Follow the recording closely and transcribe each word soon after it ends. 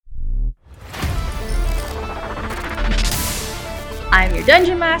I'm your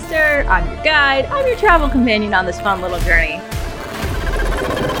dungeon master, I'm your guide, I'm your travel companion on this fun little journey.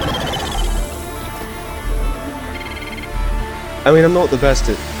 I mean, I'm not the best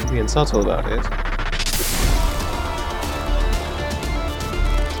at being subtle about it.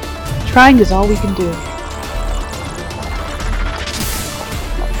 Trying is all we can do.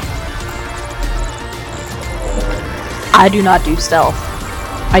 I do not do stealth.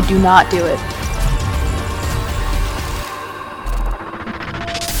 I do not do it.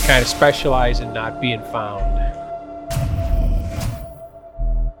 Kind of specialize in not being found.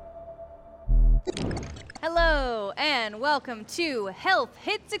 Hello, and welcome to Health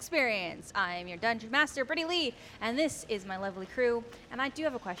Hits Experience. I am your dungeon master, Brittany Lee, and this is my lovely crew. And I do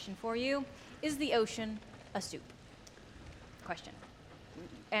have a question for you. Is the ocean a soup? Question.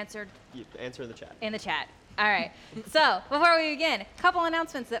 Answered? Answer in the chat. In the chat. All right. So, before we begin, a couple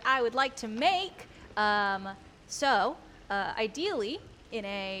announcements that I would like to make. Ideally, in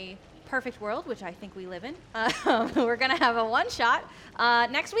a perfect world, which I think we live in, we're going to have a one-shot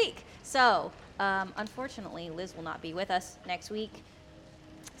next week. So, unfortunately, Liz will not be with us next week.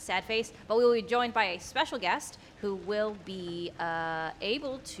 Sad face. But we will be joined by a special guest who will be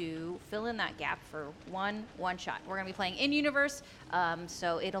able to fill in that gap for one shot. We're going to be playing in-universe,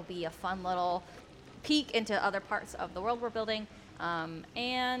 so it'll be a fun little peek into other parts of the world we're building,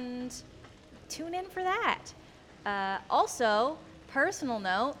 and tune in for that. Also, personal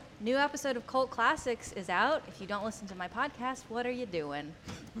note, new episode of Cult Classics is out. If you don't listen to my podcast, what are you doing?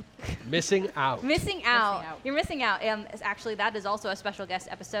 Missing out. Missing out. You're missing out. Actually, that is also a special guest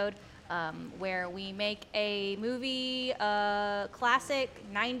episode where we make a movie, classic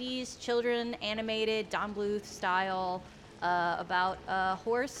 90s children animated Don Bluth style about a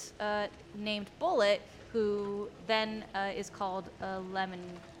horse named Bullet, who then is called Lemon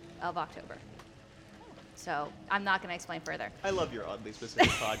of October. So I'm not going to explain further. I love your oddly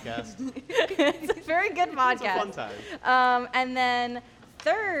specific podcast. It's a very good podcast. It's a fun time. And then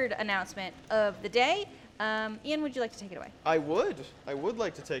third announcement of the day. Ian, would you like to take it away? I would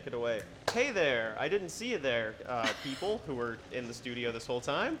like to take it away. Hey there, I didn't see you there, people who were in the studio this whole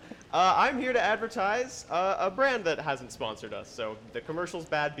time. I'm here to advertise a brand that hasn't sponsored us, so the commercial's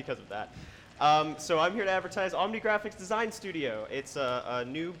bad because of that. So I'm here to advertise OmniGraphics Design Studio. It's a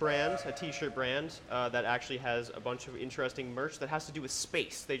new brand, a t-shirt brand, that actually has a bunch of interesting merch that has to do with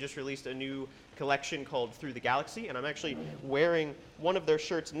space. They just released a new collection called Through the Galaxy, and I'm actually wearing one of their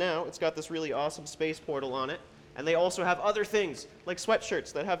shirts now. It's got this really awesome space portal on it. And they also have other things, like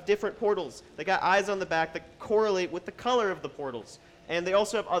sweatshirts that have different portals. They got eyes on the back that correlate with the color of the portals. And they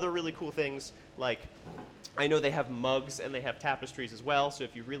also have other really cool things, like I know they have mugs and they have tapestries as well. So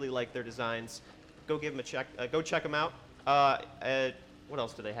if you really like their designs, go give them a check. Go check them out. What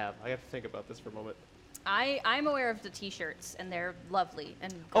else do they have? I have to think about this for a moment. I'm aware of the t-shirts, and they're lovely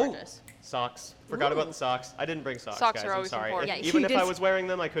and gorgeous. Oh, socks. Forgot about the socks. I didn't bring socks, Socks guys. are always I'm sorry. important. Yeah, Even you if did I was wearing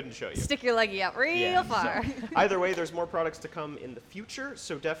them, I couldn't show you. Stick your leggy out real far. So, either way, there's more products to come in the future,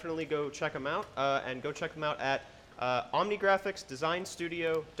 so definitely go check them out. And go check them out at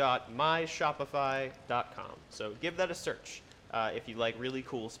omnigraphicsdesignstudio.myshopify.com. So give that a search if you like really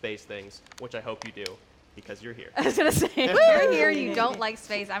cool space things, which I hope you do, because you're here. I was going to say, if you're here and you don't like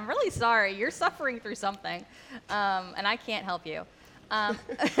space, I'm really sorry. You're suffering through something, and I can't help you.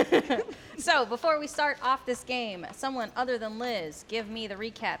 So before we start off this game, someone other than Liz, give me the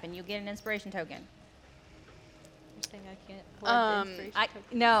recap, and you get an inspiration token. You're saying I can't hold the inspiration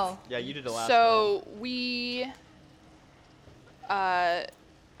token? No. Yeah, you did the last one. So we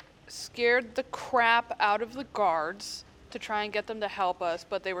scared the crap out of the guards to try and get them to help us,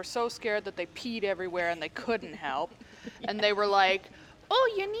 but they were so scared that they peed everywhere and they couldn't help. And they were like,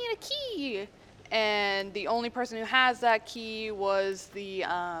 oh, you need a key. And the only person who has that key was the,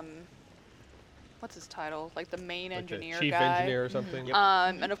 what's his title? Like the main engineer Chief guy. engineer or something. Yep.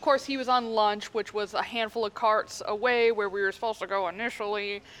 And of course he was on lunch, which was a handful of carts away where we were supposed to go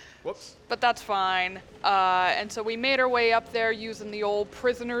initially. Whoops. But that's fine. And so we made our way up there using the old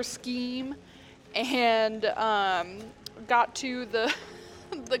prisoner scheme, and got to the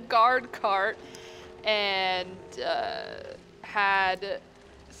the guard cart, and had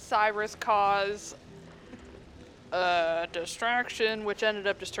Cyrus cause a distraction, which ended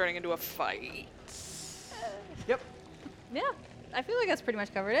up just turning into a fight. Yep. Yeah, I feel like that's pretty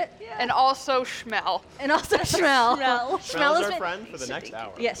much covered it. Yeah. And also Schmel. And also Schmel. Schmel's has our been- friend for the next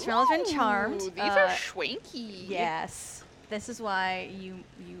hour. Yeah, Schmel has been charmed. Ooh, these are schwanky. Yes. This is why you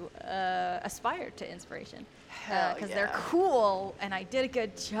aspire to inspiration. Hell Because they're yeah. cool, and I did a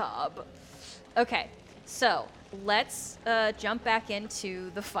good job. Okay, so let's jump back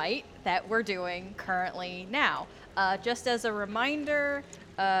into the fight that we're doing currently now. Just as a reminder,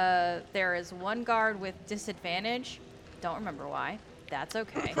 there is one guard with disadvantage. Don't remember why. That's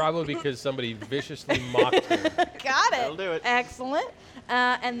okay. Probably because somebody viciously mocked him. Got it. That'll do it. Excellent.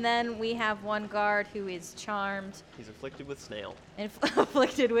 And then we have one guard who is charmed. He's afflicted with snail.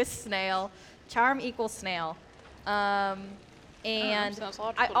 Afflicted with snail. Charm equals snail. And sounds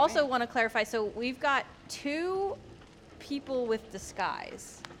logical I to also me. want to clarify, so we've got 2 people with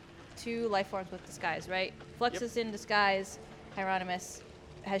disguise. 2 life forms with disguise, right? Flux Yep. is in disguise. Hieronymus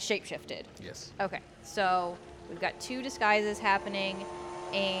has shapeshifted. Yes. Okay, so we've got 2 disguises happening,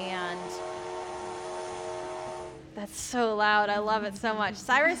 and that's so loud. I love it so much.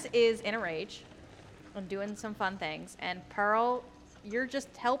 Cyrus is in a rage and doing some fun things, and Pearl, you're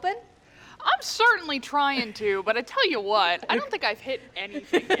just helping? I'm certainly trying to, but I tell you what, I don't think I've hit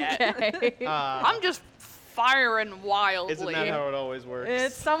anything yet. Okay. I'm just firing wildly. Isn't that how it always works?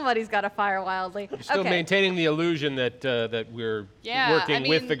 It's somebody's got to fire wildly. You're still okay. maintaining the illusion that that we're Yeah, working I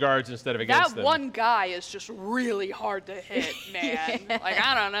with mean, the guards instead of against That them. one guy is just really hard to hit, man. Like,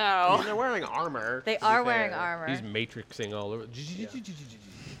 I don't I mean, know. they're wearing armor. They to be are wearing fair. armor. He's matrixing all over.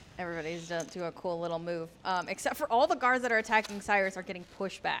 Everybody's doing a cool little move. Except for all the guards that are attacking Cyrus are getting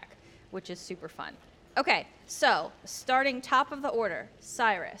pushed back, which is super fun. Okay, so starting top of the order,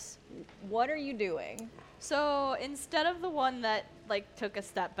 Cyrus, what are you doing? So instead of the one that like took a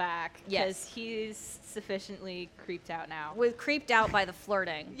step back, Yes. because he's sufficiently creeped out now. Was creeped out by the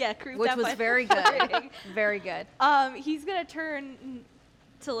flirting. Yeah, creeped which out was by the very good. flirting. Very good. He's gonna turn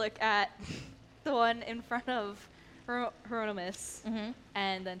to look at the one in front of Hieronymus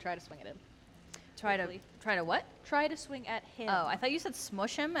and then try to swing at him. Try to what? Try to swing at him. Oh, I thought you said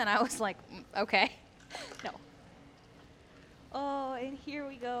smush him, and I was like, okay. No. Oh, and here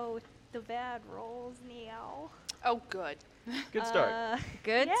we go with the bad rolls now. Oh, good. Good start.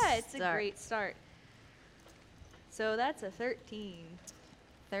 Good Yeah, it's a start. great start. So that's a 13.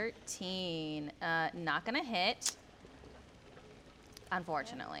 13. Not gonna hit,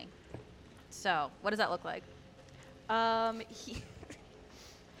 unfortunately. So, what does that look like? He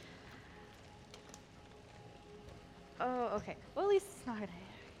Oh, okay. Well, at least it's not gonna hit.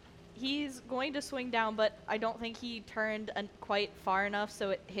 He's going to swing down, but I don't think he turned quite far enough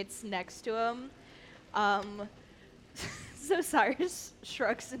so it hits next to him. So Cyrus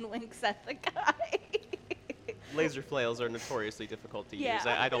shrugs and winks at the guy. Laser flails are notoriously difficult to Yeah. use.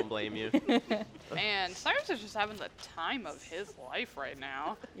 I don't blame you. Man, Cyrus is just having the time of his life right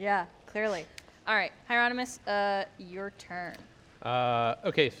now. Yeah, clearly. All right, Hieronymus, your turn.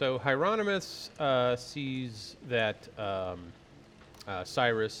 Okay, so Hieronymus sees that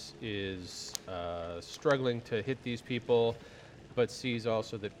Cyrus is struggling to hit these people, but sees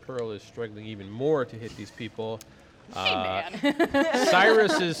also that Pearl is struggling even more to hit these people. Hey, man.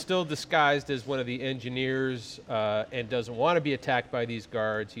 Cyrus is still disguised as one of the engineers and doesn't want to be attacked by these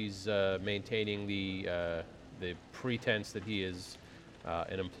guards. He's maintaining the pretense that he is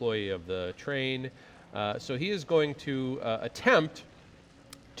an employee of the train. So he is going to attempt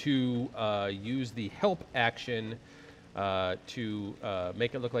to use the help action to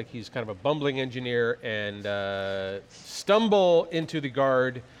make it look like he's kind of a bumbling engineer and stumble into the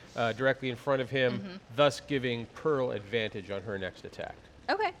guard directly in front of him, thus giving Pearl advantage on her next attack.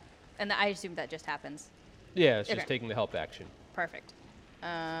 Okay. And I assume that just happens. Yeah, it's Okay. just taking the help action. Perfect.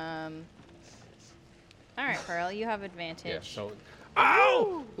 All right, Pearl, you have advantage. Yeah, so.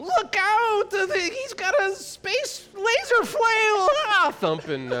 Ow! Look out! He's got a space laser flail! Ah! Thump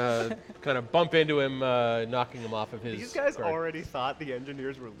and kind of bump into him, knocking him off of his. These guys guard. already thought the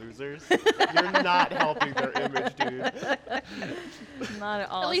engineers were losers. You're not helping their image, dude. Not at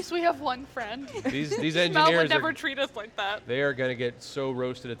all. At least we have one friend. These Mel would engineers never are, treat us like that. they are going to get so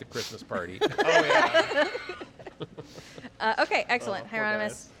roasted at the Christmas party. Oh, yeah. Okay, excellent. Oh, poor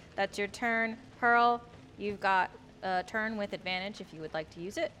Hieronymus, guys. that's your turn. Pearl, you've got a turn with advantage if you would like to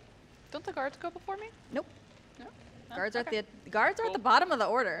use it. Don't the guards go before me? Nope. No? No? Guards are Okay. at the guards are at the Cool. bottom of the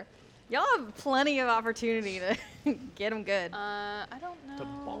order. Y'all have plenty of opportunity to get them good. I don't To know.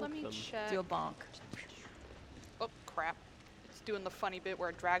 bonk Let me them. check. Do a bonk. Oh, crap. It's doing the funny bit where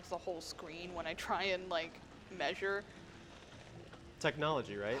it drags the whole screen when I try and, like, measure.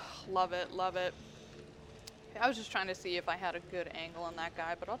 Technology, right? Love it, love it. I was just trying to see if I had a good angle on that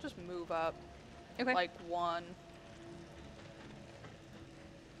guy, but I'll just move up. Okay. Like one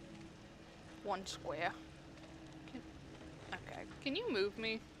square. Okay. Can you move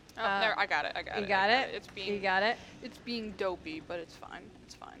me? Oh, there. I got it. I got it. You got it? It's being. You got it? It's being dopey, but it's fine.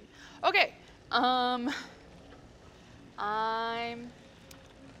 It's fine. Okay. I'm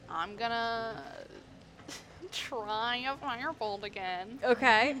gonna try a firebolt again.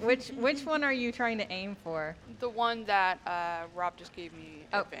 Okay. Which one are you trying to aim for? The one that Rob just gave me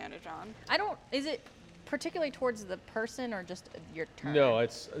Oh. advantage on. I don't. Is it particularly towards the person or just your turn? No,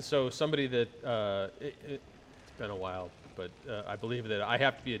 it's so somebody that it's been a while, but I believe that I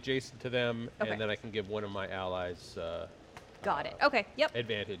have to be adjacent to them, Okay. and then I can give one of my allies Got it. Okay. Yep.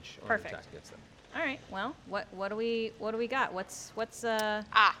 advantage on Perfect. attack against them. All right. Well, what do we got? What's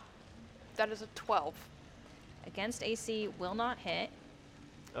That is a 12. against AC will not hit,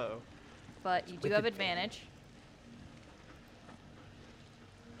 Uh-oh. but you do With have advantage. advantage.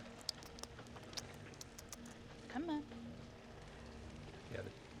 Come on. Yeah.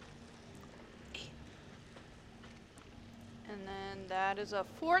 And then that is a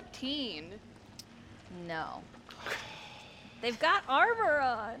 14. No. They've got armor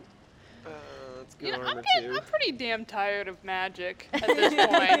on. Let's go You know, armor I'm pretty damn tired of magic at this point.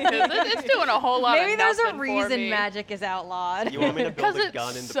 'Cause it's doing a whole lot Maybe of there's a nothing for reason me. magic is outlawed. You want me to build 'Cause a it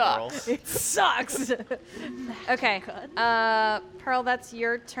gun into sucks. Pearl? It sucks. Okay. Pearl, that's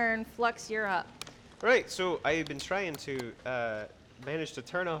your turn. Flux, you're up. Right, so I've been trying to manage to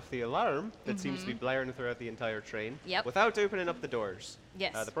turn off the alarm that seems to be blaring throughout the entire train Yep. without opening up the doors.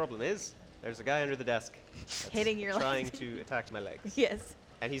 Yes. The problem is, there's a guy under the desk that's Hitting your trying legs. to attack my legs. Yes.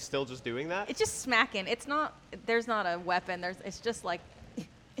 And he's still just doing that? It's just smacking. It's not. There's not a weapon. It's just like.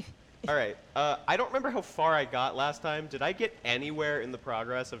 All right. I don't remember how far I got last time. Did I get anywhere in the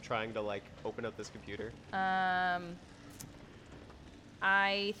progress of trying to, like, open up this computer?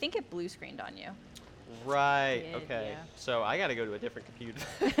 I think it blue screened on you. Right, Did, okay. yeah. So I gotta go to a different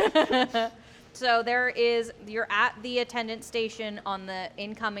computer. So you're at the attendant station on the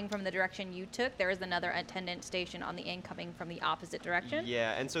incoming from the direction you took. There is another attendant station on the incoming from the opposite direction.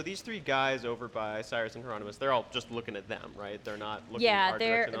 Yeah, and so these three guys over by Cyrus and Hieronymus, they're all just looking at them, right? They're not looking Yeah, our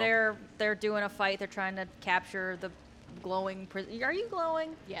they're direction at all? they're doing a fight. They're trying to capture the glowing prisoner. Are you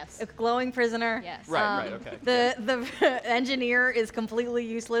glowing? Yes. A glowing prisoner. Yes. Right, okay. The engineer is completely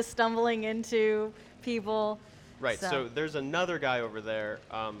useless, stumbling into people. Right, so there's another guy over there,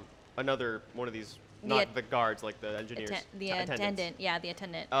 another one of these, The not at- the guards, like the engineers. The attendants. attendant. Yeah, the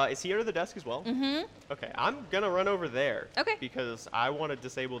attendant. Is he under the desk as well? Mm-hmm. Okay, I'm gonna run over there. Okay. Because I want to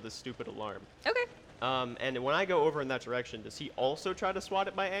disable this stupid alarm. Okay. And when I go over in that direction, does he also try to swat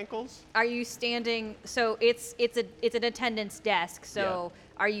at my ankles? Are you standing? So it's an attendant's desk. So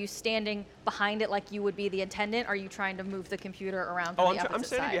are you standing behind it like you would be the attendant? Or are you trying to move the computer around to Oh, the I'm opposite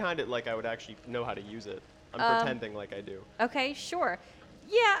standing side? behind it like I would actually know how to use it. I'm pretending like I do. Okay, sure.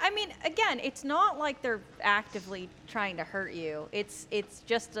 Yeah, I mean, again, it's not like they're actively trying to hurt you. It's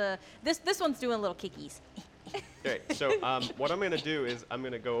just this one's doing little kickies. Great. So what I'm going to do is I'm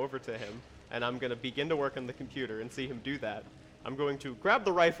going to go over to him, and I'm going to begin to work on the computer and see him do that. I'm going to grab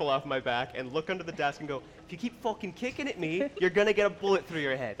the rifle off my back and look under the desk and go, if you keep fucking kicking at me, you're going to get a bullet through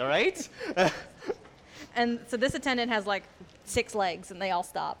your head, all right? And so this attendant has like 6 legs, and they all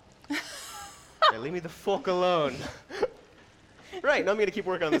stop. Hey, leave me the fuck alone. Right, now I'm going to keep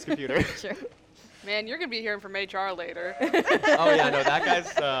working on this computer. Sure. Man, you're going to be hearing from HR later. Oh, yeah, no, that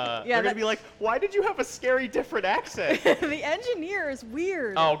guy's, Yeah, they're going that- to be like, why did you have a scary different accent? The engineer is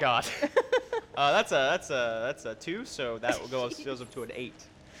weird. Oh, God. That's a 2, so that goes up to an 8.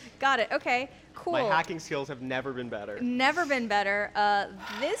 Got it. Okay. Cool. My hacking skills have never been better. Never been better.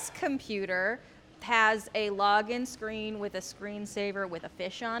 This computer has a login screen with a screensaver with a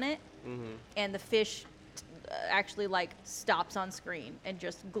fish on it, and the fish actually like stops on screen and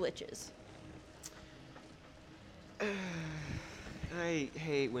just glitches. I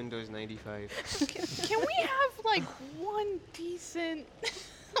hate Windows 95. Can we have, like, one decent...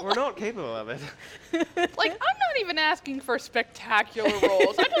 We're not capable of it. Like, I'm not even asking for spectacular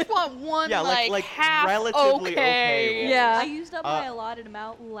rolls. I just want one, Yeah, like half relatively okay rolls. Yeah. I used up my allotted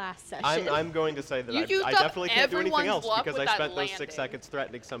amount last session. I'm going to say that You used I up definitely can't do anything everyone's else luck because with I that spent those 6 landing. seconds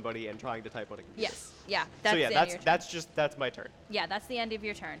threatening somebody and trying to type on a computer. Yes. Yeah. That's So yeah, the end of your turn. that's my turn. Yeah, that's the end of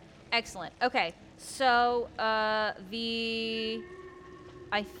your turn. Excellent. Okay, so I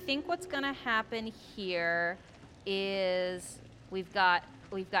think what's gonna happen here is we've got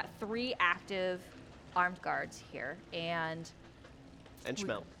 3 active armed guards here, and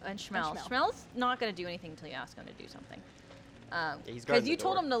Schmel. Schmel. Schmel. Schmel's not gonna do anything until you ask him to do something. He's Because guarding you the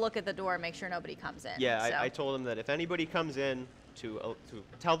told door. him to look at the door and make sure nobody comes in. Yeah, so. I told him that if anybody comes in, to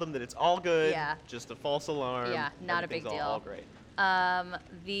tell them that it's all good. Yeah. Just a false alarm. Yeah, not a big everything's deal. All great.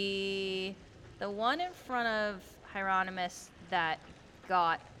 The one in front of Hieronymus that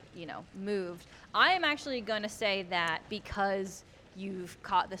got, moved, I am actually going to say that because you've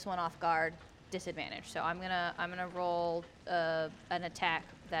caught this one off guard, disadvantage. So I'm gonna roll an attack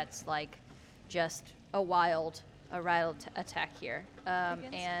that's like just a wild attack here.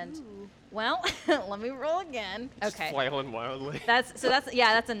 Against And who? well, let me roll again. Just Okay. flailing wildly. That's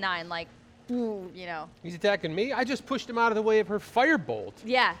a 9. Like, ooh, you know. He's attacking me. I just pushed him out of the way of her firebolt.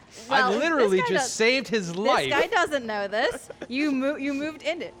 Yeah. I well, literally this guy just saved his life. This guy doesn't know this. You moved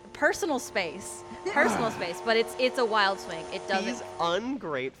into personal space. Personal space, but it's a wild swing. It doesn't. These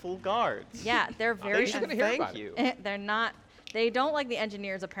ungrateful guards. Yeah, they're They very. should gonna hear thank about you. They're not. They don't like the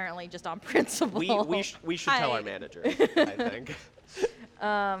engineers apparently, just on principle. We should tell our manager, I think.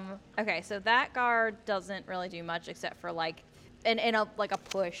 Okay, so that guard doesn't really do much except for like, in a like a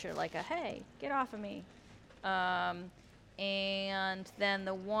push or like a hey, get off of me. And then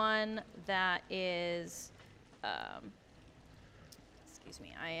the one that is, excuse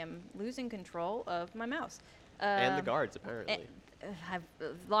me, I am losing control of my mouse. And the guards, apparently. A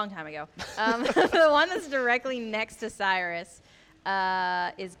long time ago. The one that's directly next to Cyrus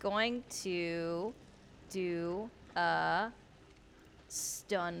is going to do a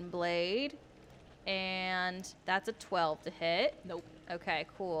stun blade, and that's a 12 to hit. Nope. Okay,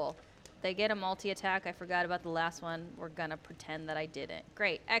 cool. They get a multi-attack. I forgot about the last one. We're gonna pretend that I didn't.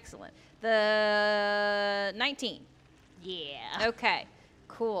 Great, excellent. The 19. Yeah. Okay,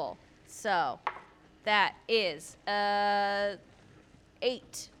 cool. So that is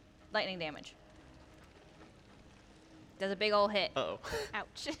 8 lightning damage. Does a big ol' hit. Uh-oh.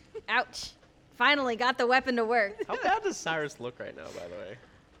 Ouch. Ouch. Finally got the weapon to work. How bad does Cyrus look right now, by the way?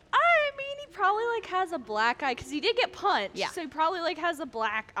 I mean, he probably like has a black eye because he did get punched. Yeah. So he probably like has a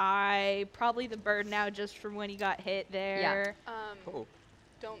black eye. Probably the burn now just from when he got hit there. Oh.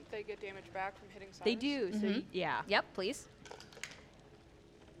 Don't they get damage back from hitting Cyrus? They do. So yeah. Yep, please.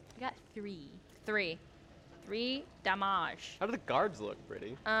 I got 3. 3 damage. How do the guards look,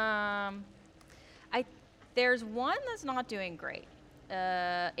 Brittany? There's one that's not doing great.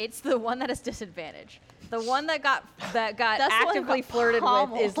 It's the one that has disadvantage. The one that got That's the one who actively got flirted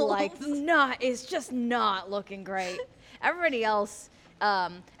with is pummeled. like is just not looking great. Everybody else,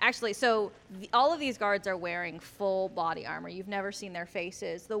 actually, so all of these guards are wearing full body armor. You've never seen their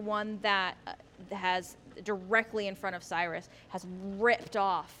faces. The one that has directly in front of Cyrus has ripped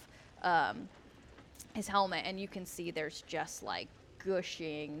off his helmet, and you can see there's just like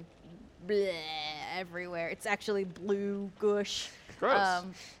gushing bleh everywhere. It's actually blue gush. Gross.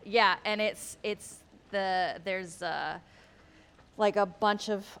 Yeah, and there's like a bunch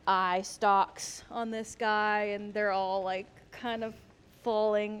of eye stalks on this guy, and they're all like kind of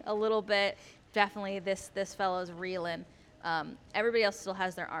falling a little bit. Definitely this fellow's reeling. Everybody else still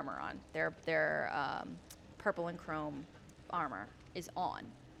has their armor on. Their purple and chrome armor is on,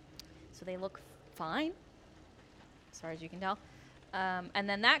 so they look fine as far as you can tell. And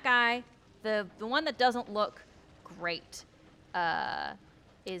then that guy, the one that doesn't look great,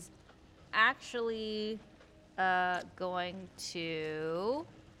 is actually going to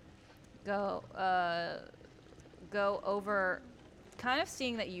go over, kind of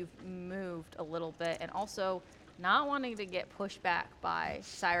seeing that you've moved a little bit, and also not wanting to get pushed back by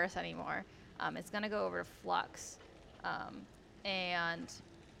Cyrus anymore. It's going to go over to Flux and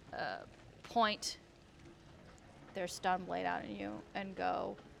point their stun blade out at you and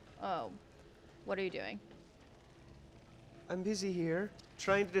go, oh, what are you doing? I'm busy here,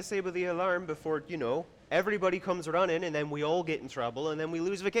 trying to disable the alarm before, everybody comes running, and then we all get in trouble, and then we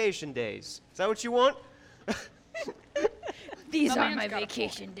lose vacation days. Is that what you want? These Some are man's my got a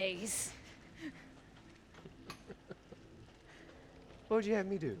vacation days. What would you have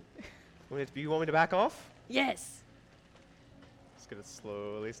me do? You want me to back off? Yes. Just gonna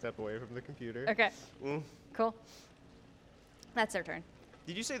slowly step away from the computer. Okay, Mm. cool. That's their turn.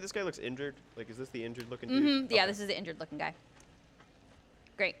 Did you say this guy looks injured? Like, is this the injured-looking dude? Yeah, Okay. this is the injured-looking guy.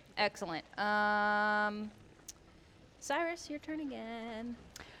 Great, excellent. Cyrus, your turn again.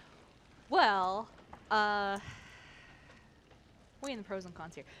 Well, weighing the pros and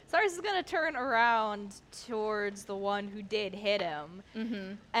cons here. Cyrus is gonna turn around towards the one who did hit him,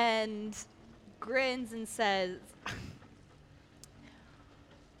 and grins and says,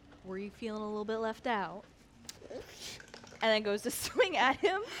 "Were you feeling a little bit left out?" And then goes to swing at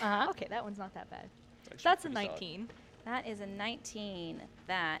him. Okay, that one's not that bad. Actually That's a pretty solid. 19. That is a 19.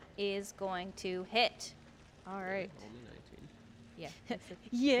 That is going to hit. All right. Only 19. Yeah.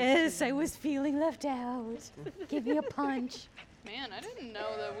 Yes, I was feeling left out. Give me a punch. Man, I didn't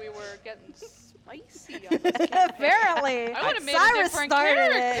know that we were getting spicy on this campaign. Apparently. I would have made Cyrus a different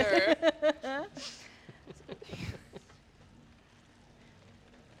started character.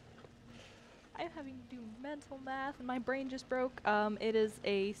 I'm having to do mental math, and my brain just broke. It is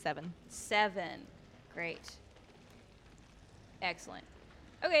a 7. 7. Great. Excellent.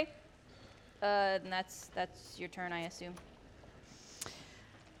 Okay. And that's your turn, I assume.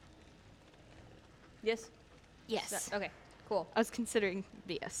 Yes. Yes. Okay. Cool. I was considering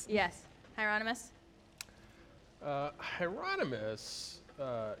yes. Yes. Hieronymus. Hieronymus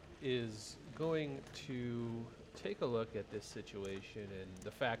is going to take a look at this situation and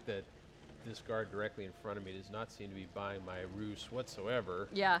the fact that this guard directly in front of me does not seem to be buying my ruse whatsoever.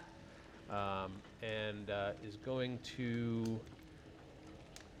 Yeah. And is going to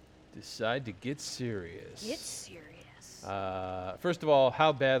decide to get serious. Get serious. First of all,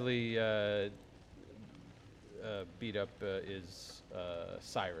 how badly beat up is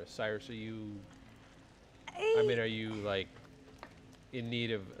Cyrus? Cyrus, are you? I mean, are you like in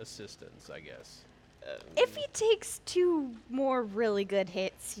need of assistance? I guess. If he takes 2 more really good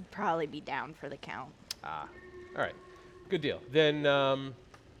hits, he'd probably be down for the count. Ah, all right, good deal. Then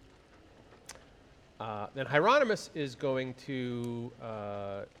Hieronymus is going to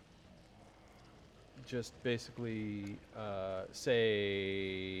just basically say,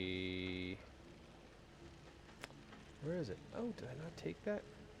 where is it? Oh, did I not take that?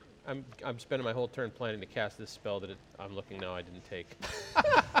 I'm spending my whole turn planning to cast this spell that I'm looking now I didn't take.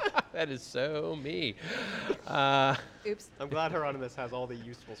 That is so me. Oops. I'm glad Hieronymus has all the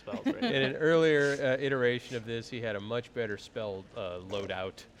useful spells right In an earlier iteration of this, he had a much better spell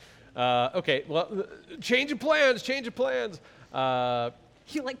loadout. Okay, well, change of plans, change of plans.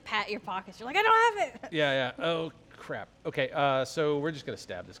 You like pat your pockets. You're like, I don't have it. Yeah. Oh, crap. Okay, so we're just going to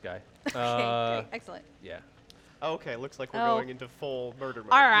stab this guy. Okay, great. Excellent. Yeah. Okay, looks like we're Oh. going into full murder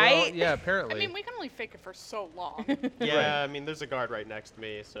mode. All right. Well, yeah, apparently. I mean, we can only fake it for so long. Yeah, Right. I mean, there's a guard right next to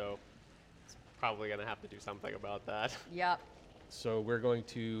me, so it's probably going to have to do something about that. Yep. So we're going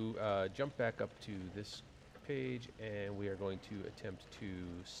to jump back up to this page, and we are going to attempt to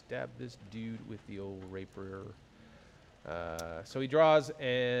stab this dude with the old rapier. So he draws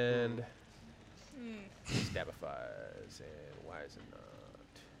and stabifies, and why is it not?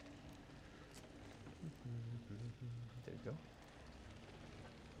 There you go.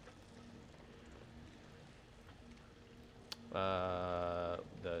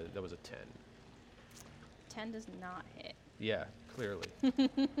 That was a 10. 10 does not hit. Yeah, clearly.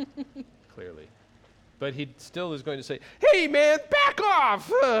 Clearly. But he still is going to say, "Hey, man, back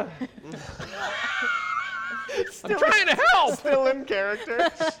off! I'm trying to help!" Still in character.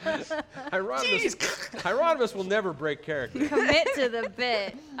 Hieronymus will never break character. Commit to the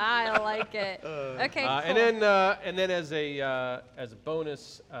bit. I like it. Okay. Cool. And then as a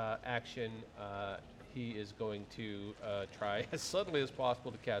bonus action, he is going to try as subtly as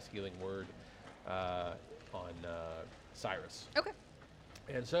possible to cast Healing Word on Cyrus. Okay.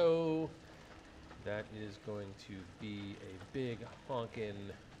 And so that is going to be a big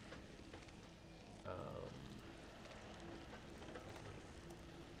honkin'.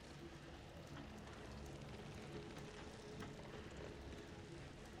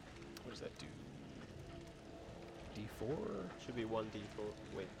 What does that do? D4? Should be 1d4.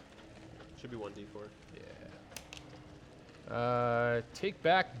 Wait. Should be 1d4. Yeah. Take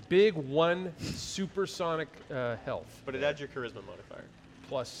back big 1 supersonic health. But it adds your charisma modifier.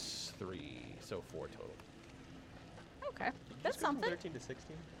 Plus 3, so 4 total. Okay. That's Just go from something. 13 to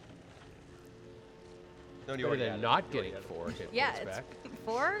 16? No, you Better already than added not it. You already getting added it. 4 hit Yeah, points it's back.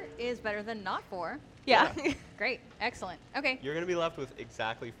 4 is better than not 4. Yeah. Great. Excellent. Okay. You're going to be left with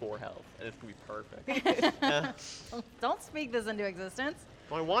exactly 4 health, and it's going to be perfect. Don't speak this into existence.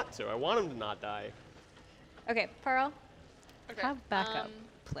 Well, I want to. I want him to not die. Okay, Pearl. Okay. Have backup um,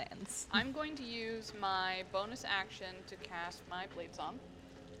 plans. I'm going to use my bonus action to cast my Blade Song.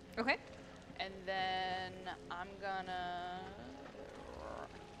 Okay. And then I'm gonna.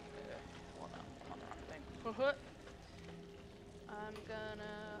 Hold on, I'm on the wrong thing. I'm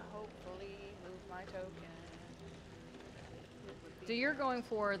gonna hopefully move my token. So you're going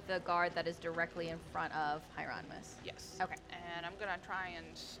for the guard that is directly in front of Hieronymus. Yes. Okay. And I'm gonna try and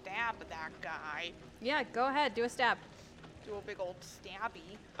stab that guy. Yeah, go ahead. Do a stab. Do a big old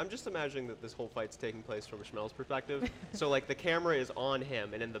stabby. I'm just imagining that this whole fight's taking place from Shmel's perspective. So, like, the camera is on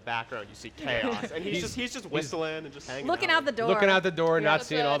him, and in the background you see chaos. And he's just whistling and just hanging Looking out the door. Looking out the door, Yeah. not That's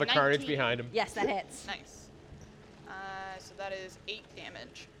seeing a all the carnage 19. behind him. Yes, that hits. Nice. So that is 8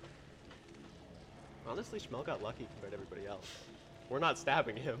 damage. Honestly, Shmel got lucky compared to everybody else. We're not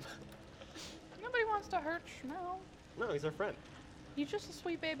stabbing him. Nobody wants to hurt Schmel. No, he's our friend. He's just a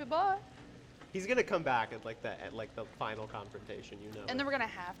sweet baby boy. He's gonna come back at the final confrontation, you know. And then we're gonna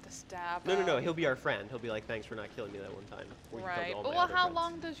have to stab No, him. he'll be our friend. He'll be like, thanks for not killing me that one time. before you killed Right. all But my well, other how friends."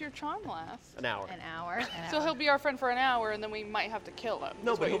 long does your charm last? An hour. An hour. So he'll be our friend for an hour, and then we might have to kill him.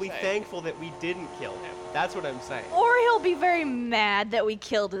 No, is but what he'll be you're saying. thankful that we didn't kill him. That's what I'm saying. Or he'll be very mad that we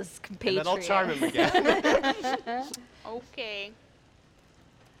killed his And compatriot. then I'll charm him again. Okay.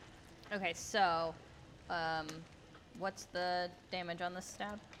 Okay, so, what's the damage on this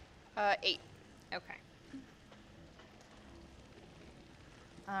stab? 8. Okay.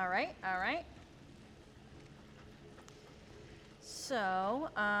 All right, all right. So,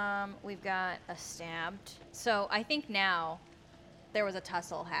 we've got a stabbed. So I think now there was a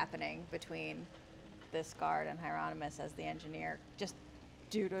tussle happening between this guard and Hieronymus as the engineer, just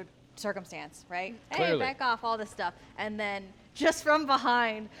due to circumstance, right? Hey, Clearly. back off, all this stuff. And then just from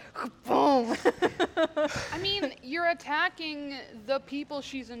behind, boom. I mean, you're attacking the people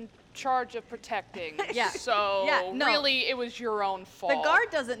she's in charge of protecting. Yeah. So Yeah, no. really, it was your own fault. The guard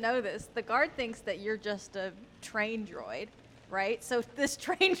doesn't know this. The guard thinks that you're just a train droid, right? So this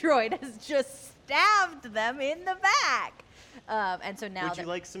train droid has just stabbed them in the back. And so now Would you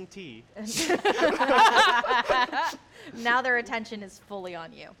like some tea? now their attention is fully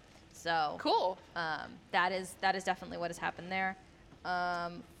on you. So Cool. that is definitely what has happened there.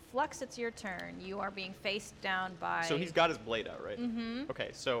 Flux, it's your turn. You are being faced down by. So he's got his blade out, right? Mm-hmm. Okay,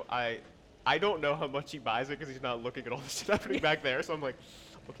 so I don't know how much he buys it because he's not looking at all the shit happening back there. So I'm like,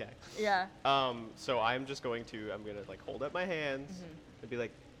 okay. Yeah. So I'm gonna like hold up my hands and be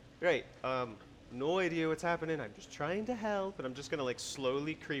like, great. No idea what's happening. I'm just trying to help, and I'm just gonna like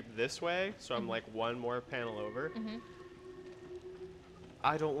slowly creep this way. So I'm like one more panel over.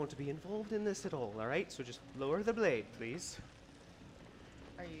 I don't want to be involved in this at all. All right. So just lower the blade, please.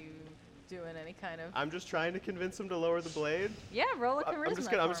 Are you doing any kind of? I'm just trying to convince him to lower the blade. Yeah, roll a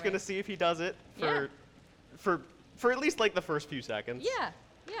charisma. I'm just gonna see if he does it Yeah. for at least like the first few seconds. Yeah.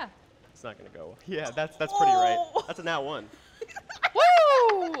 Yeah. It's not gonna go. Yeah, that's pretty right. That's a nat 1.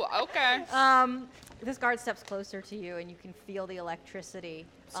 Woo! Okay. This guard steps closer to you, and you can feel the electricity.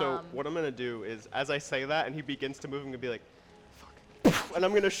 So what I'm gonna do is, as I say that, and he begins to move, I'm gonna be like, "Fuck!" And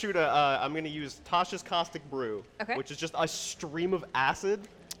I'm gonna shoot I'm gonna use Tasha's Caustic Brew, Okay. which is just a stream of acid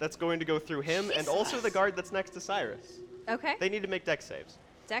that's going to go through him and also the guard that's next to Cyrus. Okay. They need to make dex saves.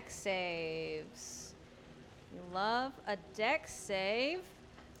 Dex saves. You love a dex save.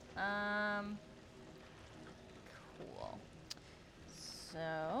 Cool.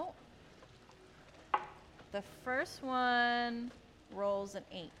 So, the first one rolls an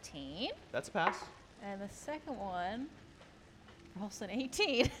 18, That's a pass. and the second one rolls an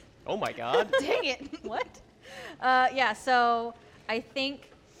 18. Oh my god. Dang it. What? Yeah, so I think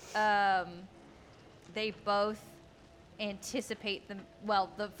they both anticipate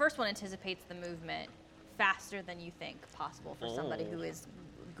the first one anticipates the movement faster than you think possible for somebody who is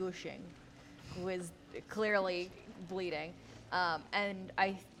gushing, who is clearly bleeding. And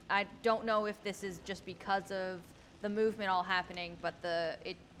I don't know if this is just because of the movement all happening, but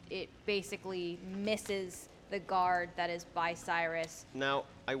it basically misses the guard that is by Cyrus Now,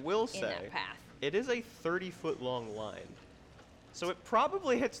 I will in say, that path. it is a 30-foot long line. So it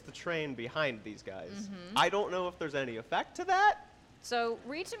probably hits the train behind these guys. I don't know if there's any effect to that. So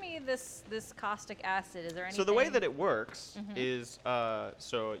read to me this caustic acid. Is there anything? So the way that it works is,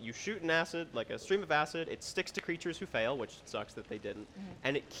 so you shoot an acid, like a stream of acid, it sticks to creatures who fail, which sucks that they didn't,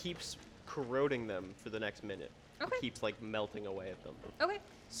 and it keeps corroding them for the next minute. Okay. It keeps like melting away at them. Okay.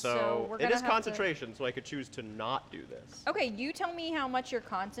 So we're it gonna is have to- concentration, so I could choose to not do this. Okay, you tell me how much you're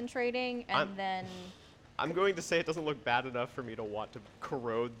concentrating, and I'm- then. I'm going to say it doesn't look bad enough for me to want to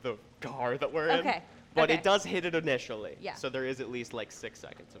corrode the car that we're in. Okay, But okay. it does hit it initially. Yeah. So there is at least like 6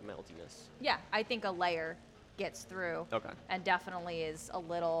 seconds of meltiness. Yeah, I think a layer gets through. Okay. And definitely is a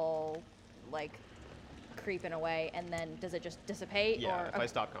little, like, creeping away, and then does it just dissipate? Yeah, or, if I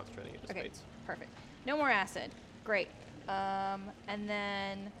stop concentrating, it Okay, dissipates. perfect. No more acid. Great. And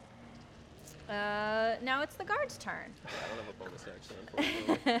then. Now it's the guard's turn. Yeah, I don't have a bonus action,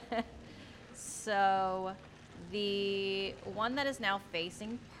 unfortunately. So the one that is now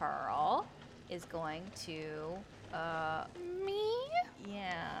facing Pearl is going to Me?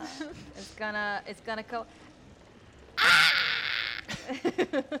 yeah. it's gonna go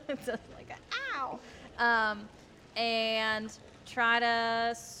it's just like a ow. And try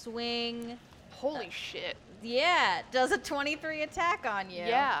to swing. Holy shit. Yeah, does a 23 attack on you.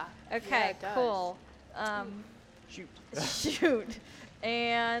 Yeah. Okay, Yeah, it does. cool. Shoot. Shoot.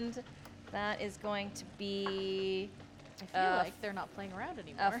 And that is going to be I feel like they're not playing around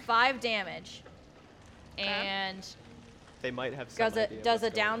anymore. 5 damage. And They might have some does a idea does a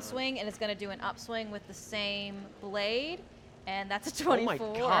what's going on. downswing, and it's going to do an upswing with the same blade, and that's a Oh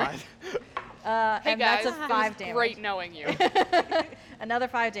 24. my god. Hey and guys, that's a it 5 was damage. great knowing you. Another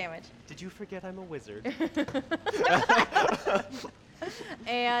 5 damage. Did you forget I'm a wizard?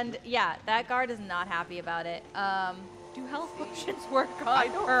 And yeah, that guard is not happy about it. Do health potions work on I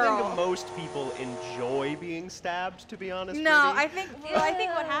don't Pearl? think most people enjoy being stabbed, to be honest. No, Brittany. I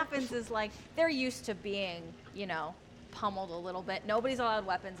think what happens is like they're used to being, pummeled a little bit. Nobody's allowed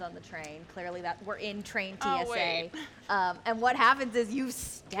weapons on the train. Clearly, that we're in train TSA. Oh, wait. And what happens is you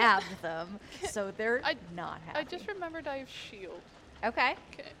stabbed them, so they're not happy. I just remembered I have shield. Okay.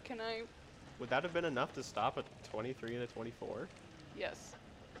 Can I? Would that have been enough to stop a 23 and a 24? Yes.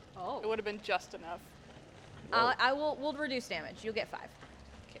 Oh. It would have been just enough. We'll reduce damage. You'll get 5.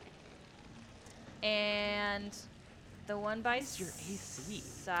 Okay. And the one by What is your AC?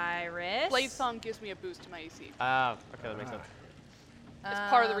 Cyrus. Blade Song gives me a boost to my AC. Ah, okay, that makes sense. It's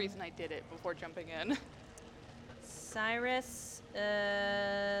part of the Um, reason I did it before jumping in. Cyrus,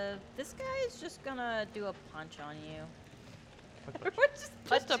 this guy is just gonna do a punch on you. We're just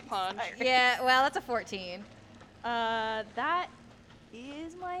Just a punching punch. Cyrus. Yeah, well, that's a 14. That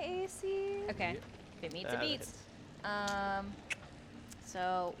is my AC. Okay, if it meets, it That beats. hits.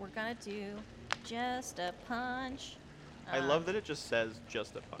 So we're gonna do just a punch. I love that it just says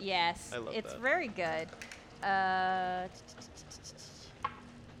just a punch. Yes, I love it's that. very good.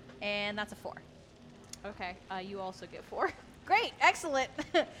 And that's a 4. Okay. You also get 4. Great, excellent.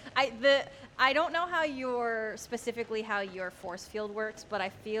 I don't know how your force field works, but I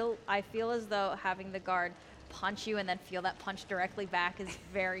feel as though having the guard punch you and then feel that punch directly back is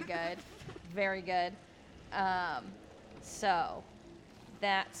very good, very good. So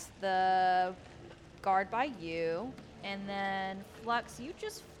that's the guard by you, and then Flux, you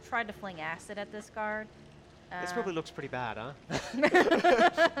just tried to fling acid at this guard. This probably looks pretty bad, huh?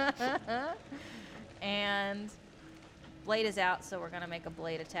 And blade is out, so we're gonna make a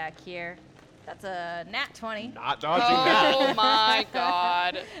blade attack here. That's a nat 20. Not dodging that. Oh my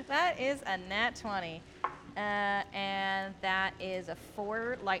god. That is a nat 20. And that is a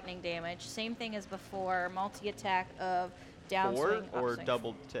 4 lightning damage. Same thing as before. Multi-attack of downswing, 4 or upswing.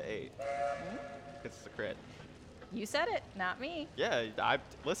 doubled to 8? It's the crit. You said it, not me. Yeah,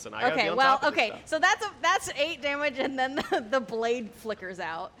 listen, I gotta be Okay, on well, top of this okay. stuff. So that's 8 damage, and then the blade flickers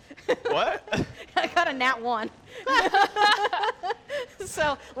out. What? I got a nat 1.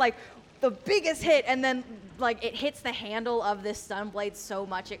 So, like, the biggest hit, and then, like, it hits the handle of this stun blade so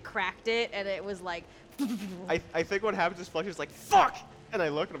much it cracked it, and it was like... I think what happens is Fletcher's like, fuck! And I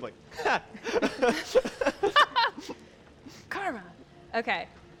look and I'm like, ha! Karma. Okay.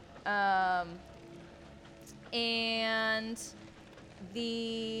 And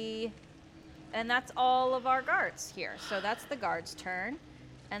that's all of our guards here. So that's the guard's turn.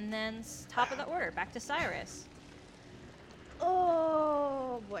 And then top of the order, back to Cyrus.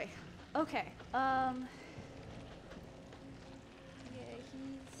 Oh boy. Okay. Yeah,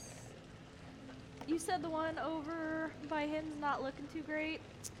 You said the one over by him's not looking too great.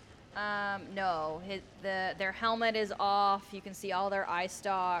 No, their helmet is off. You can see all their eye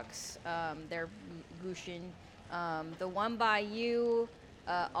stalks. They're Gushin. The one by you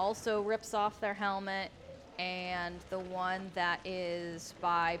also rips off their helmet, and the one that is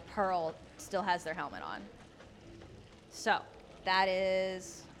by Pearl still has their helmet on. So that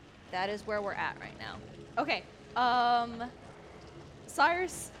is where we're at right now. Okay.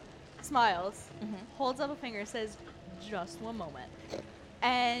 Cyrus smiles, holds up a finger, says, "Just one moment,"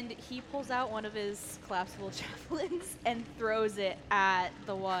 and he pulls out one of his collapsible javelins and throws it at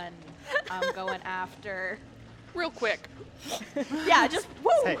the one I'm going after. Real quick. Yeah, just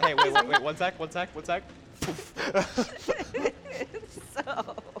woo. Hey, wait, one sec.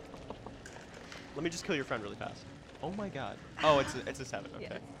 So. Let me just kill your friend really fast. Oh my god. Oh, it's a 7, okay.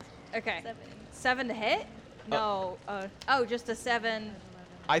 Yeah. Okay. 7. 7 to hit? No. Oh, just a 7.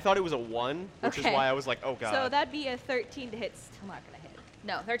 I thought it was a 1, which is Okay. why I was like, oh god. So that'd be a 13 to hit. Still not gonna hit.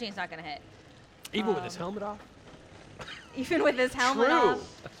 No, 13's not gonna hit. Even with his helmet off? Even with his helmet True. off.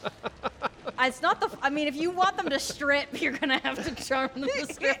 It's not the. I mean, if you want them to strip, you're gonna have to charm them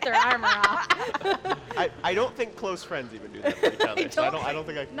to strip their armor off. I don't think close friends even do that to each other, so I don't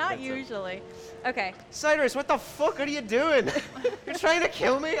think I can Not convince him. usually. Okay. Cyrus, what the fuck are you doing? You're trying to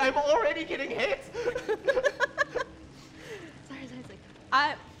kill me? I'm already getting hit. Cyrus is like,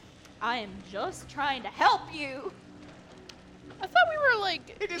 I am just trying to help you. I thought we were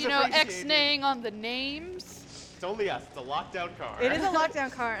like, It is you know, appreciated. X-naying on the names. It's only us. It's a lockdown car. It is a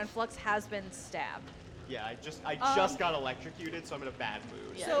lockdown car, and Flux has been stabbed. Yeah, I just got electrocuted, so I'm in a bad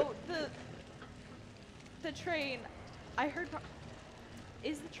mood. So the train, I heard.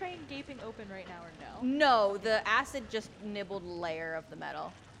 Is the train gaping open right now or no? No, the acid just nibbled a layer of the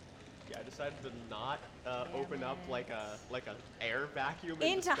metal. Yeah, I decided to not open up like a air vacuum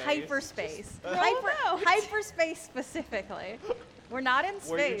Into space. hyperspace. Just, Hyperspace specifically. We're not in space.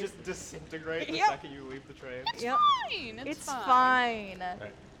 where you just disintegrate the Yep. second you leave the train. Yep. Fine. It's fine.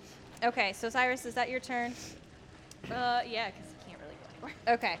 Right. Okay, so Cyrus, is that your turn? Yeah, because he can't really go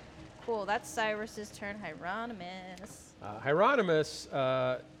anywhere. Okay, cool. That's Cyrus's turn. Hieronymus. Hieronymus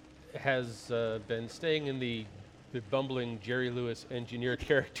has been staying in the bumbling Jerry Lewis engineer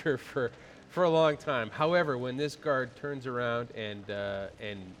character for a long time. However, when this guard turns around and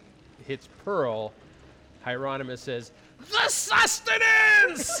hits Pearl, Hieronymus says, "The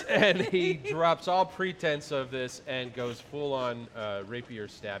sustenance!" and he drops all pretense of this and goes full on rapier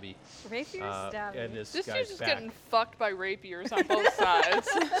stabby. Rapier stabby. And this This guy's dude's just back. getting fucked by rapiers on both sides.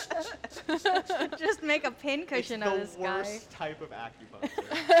 Just make a pincushion of It's this the guy. worst type of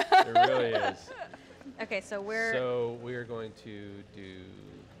acupuncture. It really is. Okay, so we're So we're going to do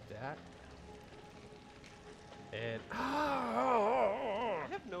that. And I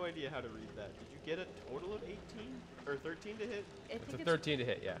have no idea how to read that. Did you get a total of 18 or 13 to hit? I it's a think 13 to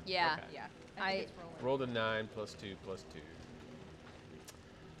hit, yeah. yeah. Okay. Yeah, I- I think it's rolling. Rolled a 9 plus 2 plus 2.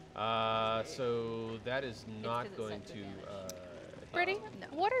 So that is 'cause not it's going set to. to damage. Brittany, No.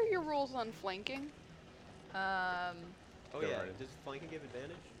 what are your rules on flanking? Oh Go yeah. right. Does flanking give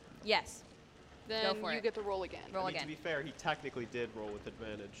advantage? Yes. Then for you it. get to roll again. Roll I mean, again. to be fair, he technically did roll with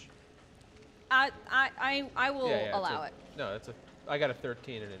advantage. I will yeah, it's allow a- it. No, it's a. I got a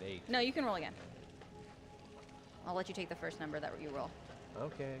 13 and an 8. No, you can roll again. I'll let you take the first number that you roll.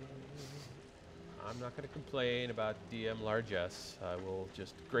 Okay. I'm not going to complain about DM largesse. I will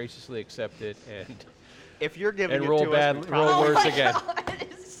just graciously accept it and If you're giving and it roll to bad, us, we roll probably- worse again.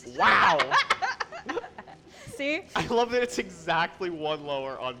 Wow! See? I love that it's exactly one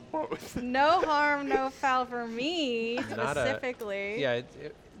lower on both. No harm, no foul for me Not a- specifically. Yeah,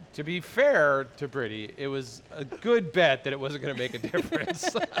 to be fair to Brittany, it was a good bet that it wasn't going to make a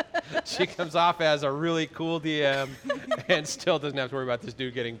difference. She comes off as a really cool DM and still doesn't have to worry about this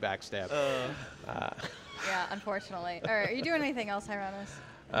dude getting backstabbed. Yeah, unfortunately. All right, are you doing anything else, Hieronymus?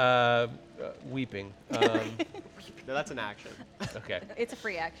 Weeping. No, that's an action. Okay. It's a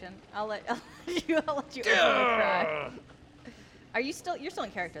free action. I'll let you openly cry. You're still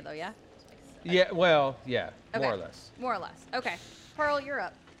in character though, yeah? Yeah, well, yeah, Okay. more or less. More or less. Okay. Pearl, you're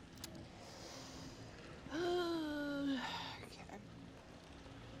up. Okay.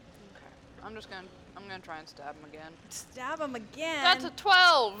 I'm gonna try and stab him again. Stab him again. That's a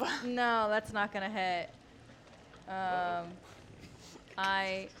 12. No, that's not gonna hit.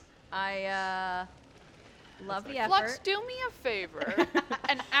 I love the Flux, effort. do me a favor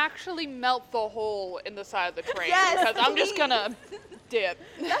and actually melt the hole in the side of the train Yes, because I'm just please. gonna dip.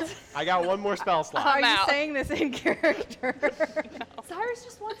 I got one more spell slot. Are you out. saying this in character? Cyrus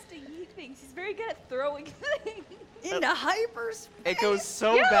just wants to yeet things. He's very good at throwing things. Into hyperspace. It goes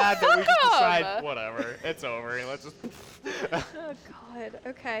so Yeah, bad that we just fuck 'em. decide, whatever, it's over. Let's just. Oh God.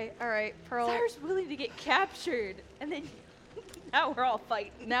 Okay. All right, Pearl. Cyrus willing to get captured, and then now we're all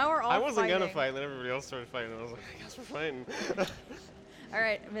fighting. Now we're all I wasn't fighting. gonna fight, and then everybody else started fighting. And I was like, I guess we're fighting. All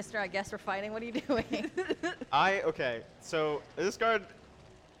right, Mister. I guess we're fighting. What are you doing? Okay, so this guard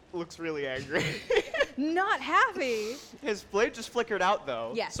looks really angry. Not happy. His blade just flickered out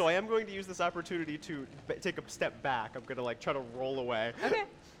though. Yes. So I am going to use this opportunity to take a step back. I'm gonna like try to roll away. Okay.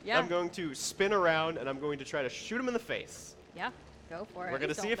 Yeah. I'm going to spin around and I'm going to try to shoot him in the face. Yeah. Go for it. We're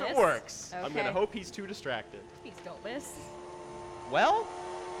gonna Please see if don't it miss. works. I'm gonna Okay. hope he's too distracted. Please don't miss. Well,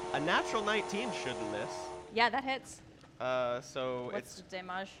 a natural 19 shouldn't miss. Yeah, that hits. So What's it's the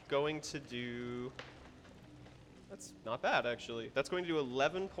damage? going to do. That's not bad actually. That's going to do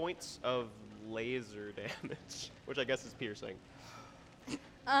 11 points of laser damage, which I guess is piercing.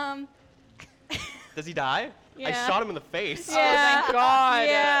 Does he die? I Yeah. shot him in the face. Yeah. thank God.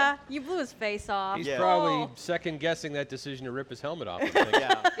 Yeah. You blew his face off. He's Yeah. probably Oh. second guessing that decision to rip his helmet off. I think.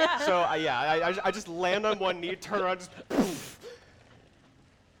 Yeah. So I just land on one knee, turn around, just. Poof.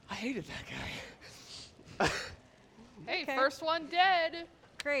 I hated that guy. Hey, Okay. first one dead.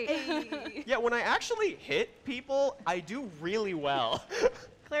 Great. Yeah, when I actually hit people, I do really well.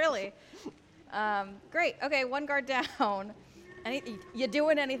 Clearly. Great. Okay, one guard down. You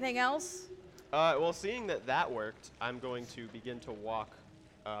doing anything else? Well, seeing that that worked, I'm going to begin to walk.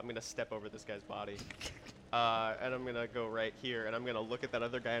 I'm going to step over this guy's body. And I'm going to go right here, and I'm going to look at that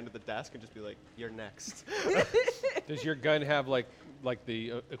other guy under the desk and just be like, you're next. Does your gun have like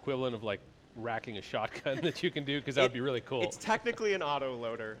the equivalent of like racking a shotgun that you can do? Because that would be really cool. It's technically an auto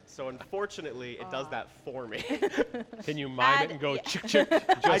loader, so unfortunately it does that for me. Can you mime it and go chick chick?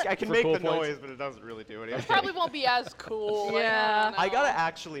 I can for make cool the points? noise, but it doesn't really do anything. Probably won't be as cool. like, Yeah. don't I gotta know.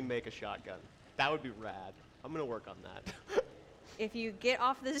 actually make a shotgun. That would be rad. I'm gonna work on that. If you get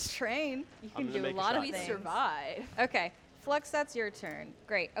off this train, you I'm can gonna do a make a lot of shotgun. We things. survive. Okay, Flux, that's your turn.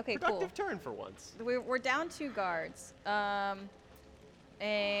 Great. Okay, Productive turn for once. cool. We're down 2 guards.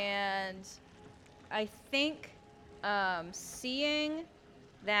 And I think seeing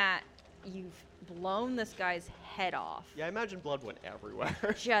that you've blown this guy's head off, Yeah, I imagine blood went everywhere.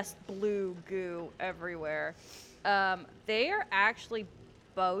 just blue goo everywhere. They are actually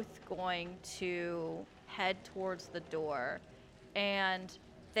both going to head towards the door, and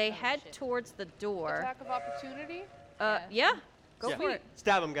they head shit. towards the door. Attack of opportunity. Yeah, go Yeah. for it.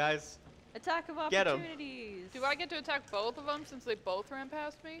 Stab him, guys. Attack of Get 'em. opportunities. Do I get to attack both of them since they both ran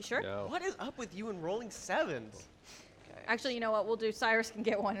past me? Sure. No. What is up with you and rolling 7s? Okay. Actually, you know what? We'll do Cyrus can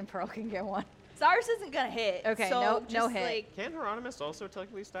get one and Pearl can get one. Cyrus isn't gonna hit. Okay, so no just, hit. Like, Can Hieronymus also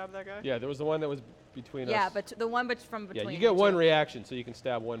technically stab that guy? Yeah, there was the one that was between Yeah, us. but the one from between. Yeah, you get the one two. reaction, so you can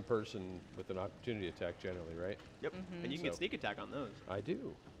stab one person with an opportunity attack generally, right? Yep. And you can get So- sneak attack on those. I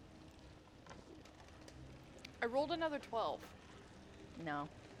do. I rolled another 12. No.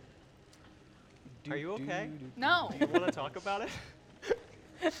 Are you okay? No. Do you want to talk about it?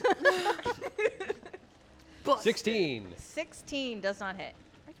 16. 16 does not hit.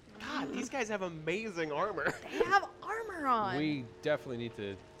 God, these guys have amazing armor. They have armor on. We definitely need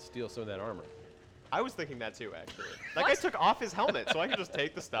to steal some of that armor. I was thinking that too, actually. That guy took off his helmet, so I could just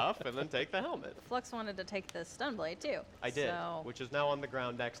take the stuff and then take the helmet. Flux wanted to take the stun blade too. I did, So which is now on the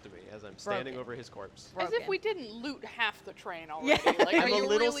ground next to me as I'm standing Broken. over his corpse. As if broken. we didn't loot half the train already. Yeah. Like, are I'm a you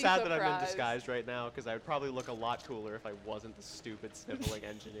little really sad that I'm in surprised? disguise right now because I would probably look a lot cooler if I wasn't the stupid sniveling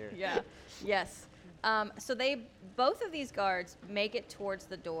engineer. Yeah. Yes. So both of these guards make it towards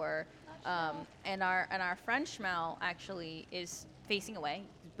the door, and our friend Schmel actually is facing away.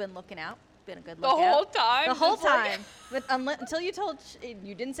 He's been looking out. Been a good The lookout. whole time? The whole Just like- time. But until you told,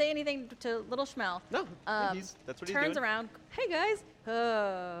 you didn't say anything to little Schmel. No, Um, that's what he's turns doing. around. Hey guys.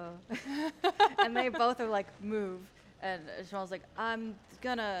 Oh. And they both are like, move. And Schmel's like, I'm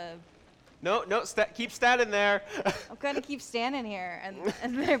gonna Keep standing there. I'm gonna keep standing here, and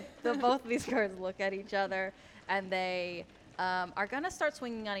both of these guards look at each other, and they are gonna start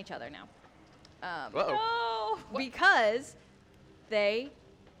swinging on each other now, Uh-oh. because they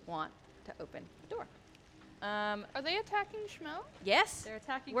want to open the door. Are they attacking Schmel? Yes, They're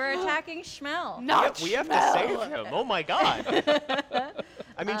attacking. we're attacking Schmel. Not We have to save him. Oh my god.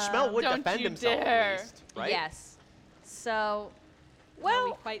 I mean, Schmel would Don't defend you himself dare. at least, right? Yes. So, Well, we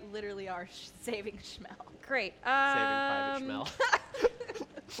well, quite literally are saving Schmel. great. Saving Private Schmel.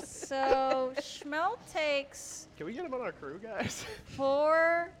 So Schmel takes Can we get him on our crew, guys?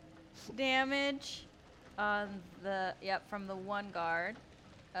 4 damage on from the one guard.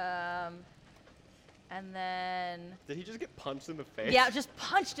 And then Did he just get punched in the face? yeah, just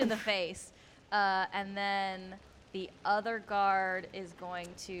punched in the face. And then the other guard is going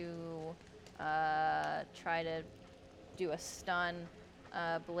to try to do a stun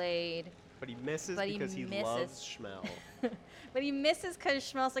blade. But he misses But he because he misses. loves Schmel. But he misses because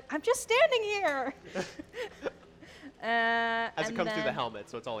Schmel's like, I'm just standing here. As it comes through the helmet,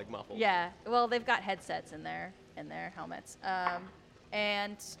 so it's all like muffled. Yeah, well, they've got headsets in their helmets,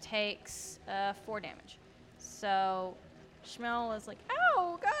 and takes 4 damage. So Schmel is like,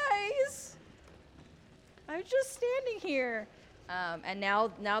 "Ow, guys! I'm just standing here." And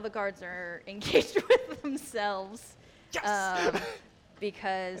now the guards are engaged with themselves. Yes!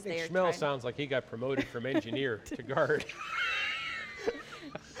 Because I think they're Schmel trying- sounds like he got promoted from engineer to guard.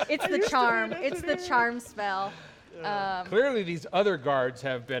 It's the charm. It's the charm spell. Clearly, these other guards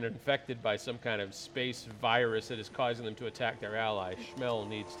have been infected by some kind of space virus that is causing them to attack their ally. Schmel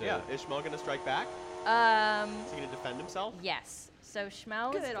needs to. Yeah, is Schmel gonna strike back? Um, Is he gonna defend himself? Yes. So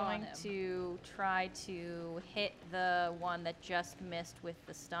Schmel is Good on going him. to try to hit the one that just missed with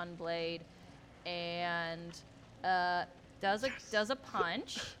the stun blade, and does a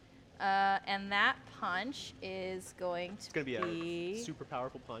punch, and that punch is going to It's gonna be a super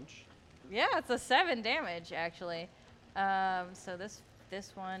powerful punch. yeah, it's a 7 damage actually. So this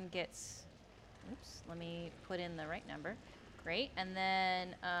one gets. Oops. Let me put in the right number. Great, and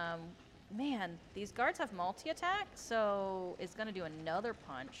then man, these guards have multi-attack, so it's going to do another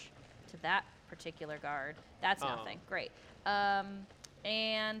punch to that particular guard. That's Oh. nothing. Great.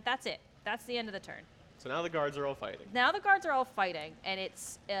 And that's it. That's the end of the turn. So now the guards are all fighting. Now the guards are all fighting, and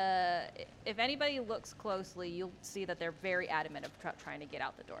it's if anybody looks closely, you'll see that they're very adamant of trying to get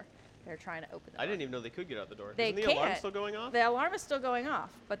out the door. They're trying to open the door. I didn't even know they could get out the door. They Isn't the alarm can't. still going off? The alarm is still going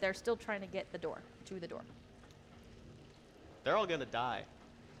off, but they're still trying to get to the door. They're all gonna die.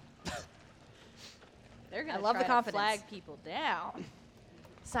 They're gonna love the try to confidence. flag people down.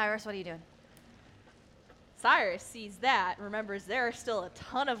 Cyrus, what are you doing? Cyrus sees that, remembers there are still a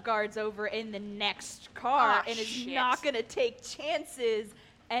ton of guards over in the next car, Ah, and is shit. not gonna take chances,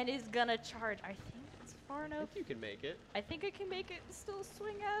 and is gonna charge. I think it's far I enough. think you can make it. I think I can make it and still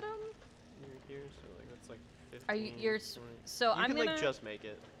swing at him. You're here, so like that's like 15. Are you? You're. 20. So You I'm can gonna. like just make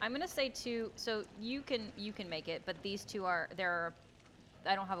it. I'm gonna say 2. So you can make it, but these two are there.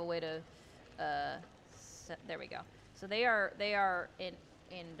 I don't have a way to. There we go. So they are in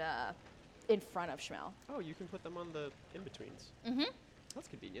front of Schmel. Oh, you can put them on the in-betweens. Mm-hmm. That's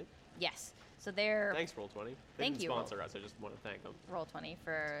convenient. Yes. So they're Thanks, Roll20. They Thank didn't you, sponsor us. I just want to thank them. Roll20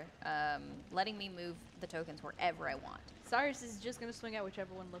 for letting me move the tokens wherever I want, Cyrus is just gonna swing at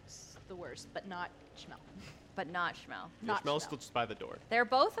whichever one looks the worst, but not Schmel. but not Schmel. Your Not smell's Schmel. still just by the door. They're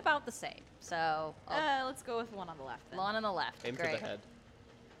both about the same. So Let's go with one on the left then. one on the left. Aim Great. for the head.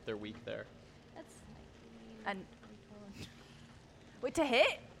 They're weak there. That's And wait to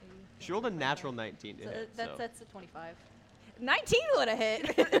hit. She rolled a natural 19 to so hit. that's a 25. 19 would have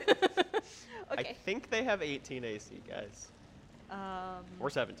hit. I Okay. think they have 18 AC, guys. Or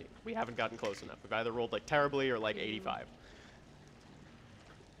 17. We haven't gotten close enough. We've either rolled like terribly or like 85.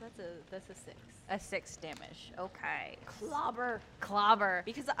 That's a 6. A 6 damage. Okay. Clobber. Clobber.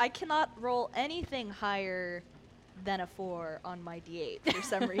 Because I cannot roll anything higher than a 4 on my D8 for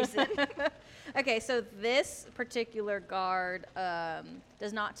some reason. Okay, so this particular guard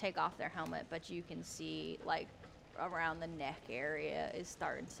does not take off their helmet, but you can see like around the neck area is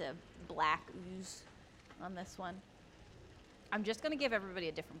starting to black ooze on this one. I'm just gonna give everybody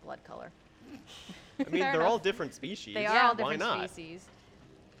a different blood color. I mean, Fair they're all enough. different species. They are all Why different not? species.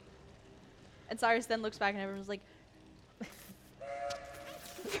 And Cyrus then looks back and everyone's like,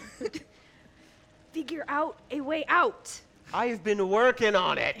 figure out a way out. I've been working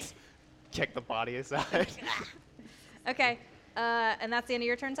on it. Kick the body aside. Okay, and that's the end of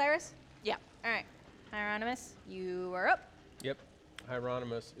your turn, Cyrus? Yeah. All right. Hieronymus, you are up. Yep.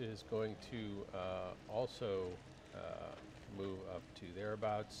 Hieronymus is going to also move up to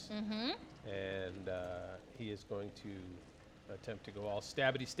thereabouts, Mm-hmm. and he is going to attempt to go all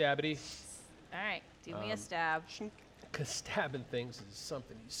stabbity-stabbity, All right, do me a stab. because stabbing things is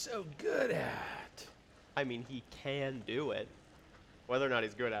something he's so good at. I mean, he can do it. Whether or not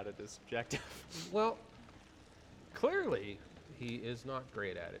he's good at it is subjective. Well, clearly he is not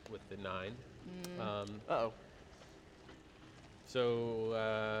great at it with the 9. Uh-oh.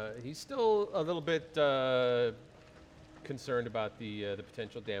 So he's still a little bit concerned about the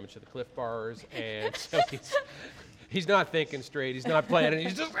potential damage to the cliff bars, and so he's not thinking straight. He's not planning.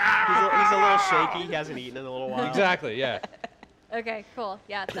 He's just He's a little shaky. He hasn't eaten in a little while. exactly, yeah. Okay, cool.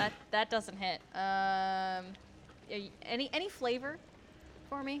 Yeah, that doesn't hit. Any flavor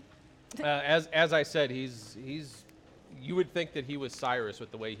for me? As I said, he's. You would think that he was Cyrus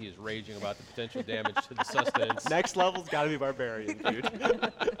with the way he is raging about the potential damage to the sustenance. Next level's got to be barbarian, dude.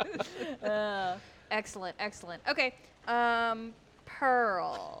 Excellent, excellent. Okay,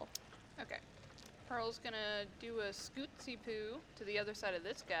 Pearl. Okay. Pearl's gonna do a scootsy poo to the other side of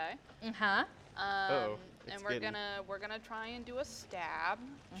this guy. Uh-huh. Uh-oh, it's And we're getting- gonna try and do a stab.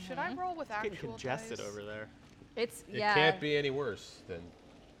 Should I roll with Getting actual congested dice? over there. It's It yeah. can't be any worse than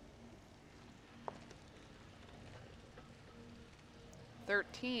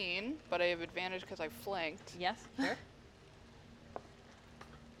 13, but I have advantage because I flanked. Yes, sure.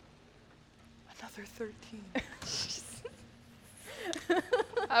 Another 13.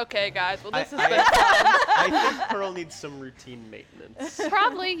 Okay, guys. Well, this has I- been fun. I think Pearl needs some routine maintenance.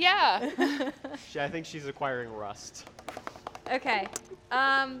 Probably, yeah. I think she's acquiring rust. Okay.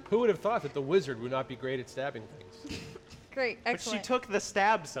 who would have thought that the wizard would not be great at stabbing things? Great, But she excellent. took the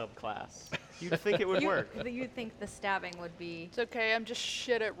stab subclass. You'd think it would work. You think the stabbing would be? It's okay. I'm just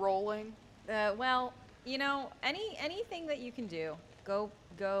shit at rolling. Well, you know, anything that you can do, go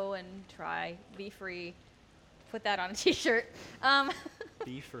and try. Be free. Put that on a T-shirt.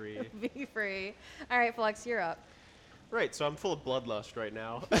 Be free. Be free. All right, Flex, you're up. Right, so I'm full of bloodlust right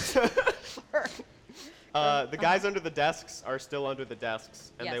now. The guys under the desks are still under the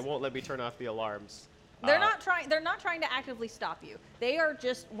desks, and they Yes. won't let me turn off the alarms. They're not trying. They're not trying to actively stop you. They are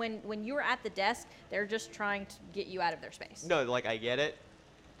just when you're at the desk, they're just trying to get you out of their space. No, like I get it.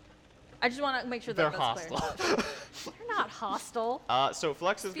 I just want to make sure They're that that's hostile. clear. They're not hostile. So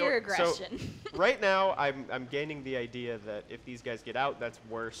Flex is Fear going. So aggression. right now, I'm gaining the idea that if these guys get out, that's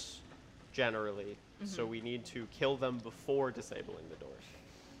worse, generally. So we need to kill them before disabling the doors.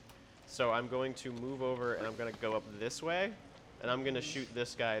 So I'm going to move over and I'm going to go up this way. And I'm going to shoot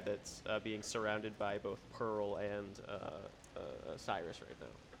this guy that's being surrounded by both Pearl and Cyrus right now.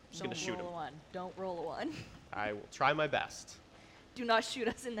 Just going to shoot him. Don't roll a 1. I will try my best. Do not shoot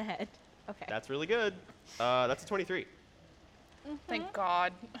us in the head. Okay. That's really good. That's a 23. Thank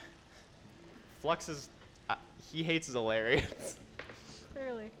God. Flux is... he hates his hilarious.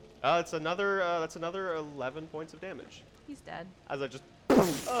 Clearly. That's another 11 points of damage. He's dead. As I just...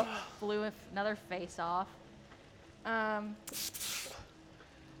 Blew another face off.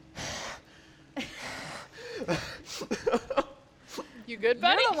 You good,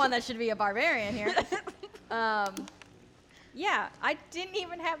 buddy? You're the one that should be a barbarian here. Yeah, I didn't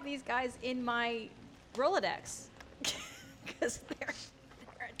even have these guys in my Rolodex because they're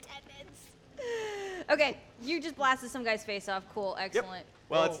attendants. Okay, you just blasted some guy's face off. Cool, excellent.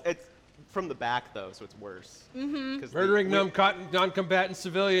 Well, it's from the back though, so it's worse. Mm-hmm. Murdering non-combatant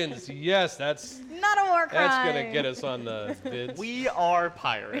civilians. Yes, that's Not a war crime. that's gonna get us on the bids. We are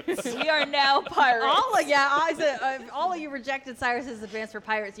pirates. We are now pirates. I said, all of you rejected Cyrus's advance for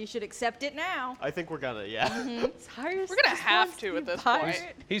pirates. You should accept it now. I think we're gonna, yeah. Cyrus We're gonna just have wants to be at this pirate.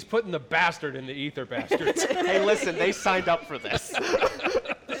 point. He's putting the bastard in the ether, bastards. Hey, listen, they signed up for this.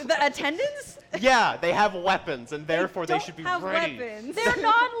 The attendants? Yeah, they have weapons, and therefore they should be have ready. weapons. They're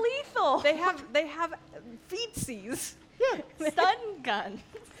non-lethal. They have feetsies. stun guns.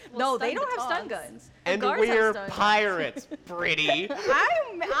 No, they stun don't have stun batons. guns. And Guards have we're stun guns. pirates, pretty.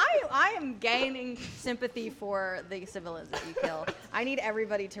 I am gaining sympathy for the civilians that you kill. I need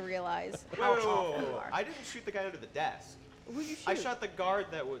everybody to realize how awful you are. I didn't shoot the guy under the desk. Who'd you shoot? I shot the guard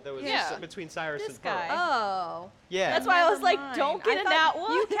that was Yeah. between Cyrus This and Pearl. guy. Oh. Yeah. That's why I was like, Never don't mind. get I in thought that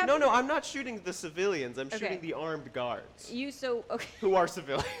one. you kept- No, I'm not shooting the civilians. I'm Okay. shooting the armed guards, okay. who are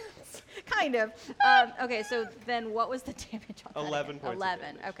civilians. Kind of. Okay, so then what was the damage on that? 11 points of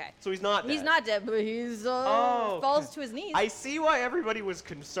 11. damage. Okay. So he's not dead. He's not dead, but he's Oh, falls okay. to his knees. I see why everybody was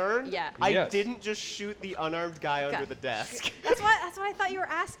concerned. Yeah. I Yes. didn't just shoot the unarmed guy Okay. under the desk. That's what I thought you were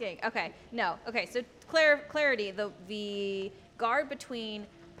asking. Okay. No. Okay. So clarity. The guard between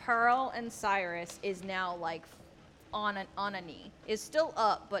Pearl and Cyrus is now like on a knee. Is still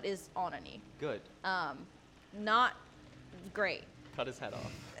up, but is on a knee. Good. Not great. Cut his head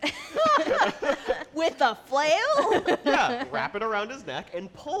off. With a flail? Yeah, wrap it around his neck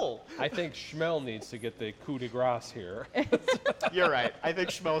and pull. I think Schmel needs to get the coup de grace here. You're right. I think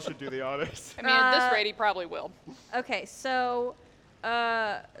Schmel should do the honors. I mean, at this rate, he probably will. Okay, so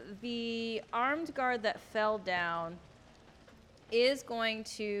the armed guard that fell down is going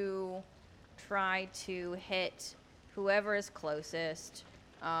to try to hit whoever is closest.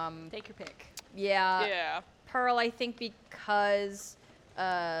 Take your pick. Yeah. Pearl, I think because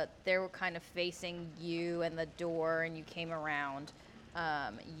they were kind of facing you and the door and you came around,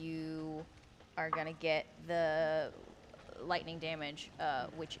 you are going to get the lightning damage,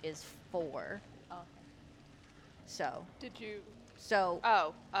 which is 4. Oh. So, Did you? so,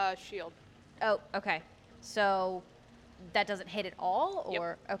 Shield. oh, okay. So that doesn't hit at all, Yep.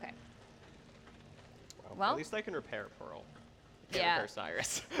 or okay. Well, At least I can repair Pearl. I can't Yeah. repair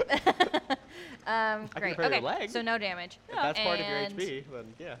Cyrus. great. repair your Okay, leg. so no damage. If that's part of your And HP,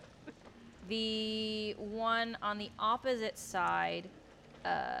 then yeah. The one on the opposite side,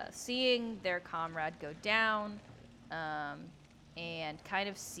 seeing their comrade go down, and kind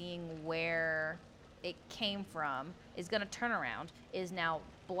of seeing where it came from, is going to turn around, is now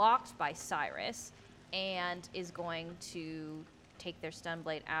blocked by Cyrus, and is going to take their stun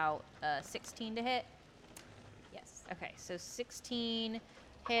blade out. 16 to hit. Yes. Okay, so 16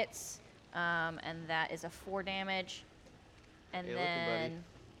 hits, and that is a 4 damage. And Hey, looky, buddy. then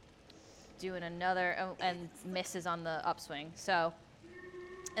doing another, and misses on the upswing. So,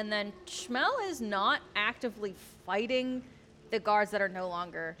 and then Schmel is not actively fighting the guards that are no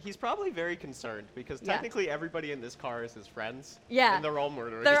longer. He's probably very concerned because Yeah. technically everybody in this car is his friends. Yeah. And they're all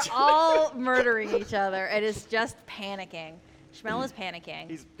murdering They're each other. all murdering each other. It is just panicking. Schmel is panicking.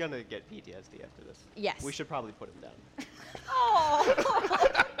 He's gonna get PTSD after this. Yes. We should probably put him down.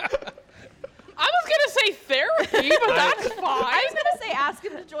 I was gonna say therapy, but that's fine. I was gonna say ask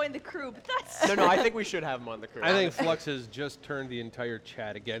him to join the crew, but that's No, I think we should have him on the crew. I think Flux has just turned the entire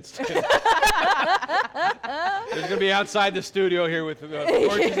chat against him. He's gonna be outside the studio here with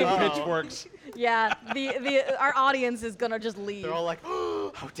torches and pitchforks. Yeah, our audience is gonna just leave. They're all like,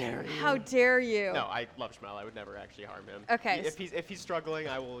 oh, how dare you? How dare you? No, I love Schmel. I would never actually harm him. Okay. If he's struggling,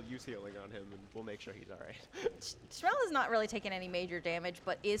 I will use healing on him, and we'll make sure he's all right. Schmel is not really taking any major damage,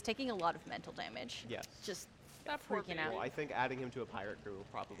 but is taking a lot of mental damage. Yes. Just That poor freaking baby. out. Well, I think adding him to a pirate crew will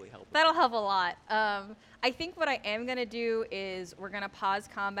probably help. with That'll that. help a lot. I think what I am gonna do is we're gonna pause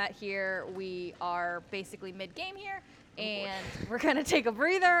combat here. We are basically mid-game here, and we're gonna take a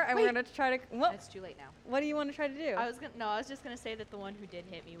breather, and we're Wait. gonna try to. What? It's too late now. What do you want to try to do? I was just gonna say that the one who did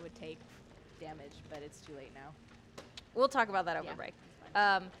hit me would take damage, but it's too late now. We'll talk about that over Yeah, break.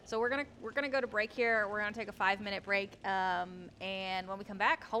 that's So we're gonna go to break here. We're gonna take a 5-minute break, and when we come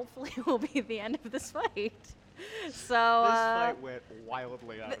back, hopefully will be the end of this fight. So This fight went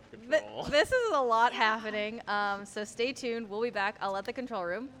wildly out of control. this is a lot happening. So stay tuned. We'll be back. I'll let the control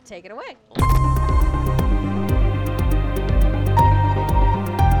room take it away.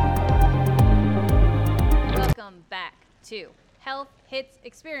 Welcome back to Health Hits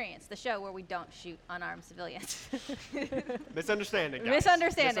Experience, the show where we don't shoot unarmed civilians. Misunderstanding, guys.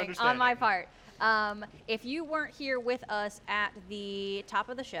 Misunderstanding on my part. If you weren't here with us at the top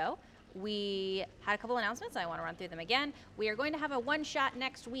of the show, we had a couple announcements. I want to run through them again. We are going to have a one-shot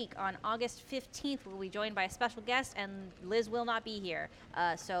next week on August 15th. We'll be joined by a special guest, and Liz will not be here.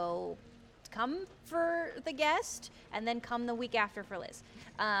 So come for the guest, and then come the week after for Liz.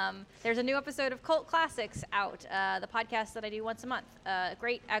 There's a new episode of Cult Classics out, the podcast that I do once a month.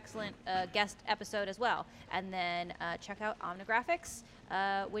 Great, excellent guest episode as well. And then check out Omnigraphics,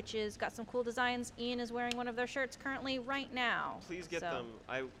 which has got some cool designs. Ian is wearing one of their shirts currently right now. Please get So-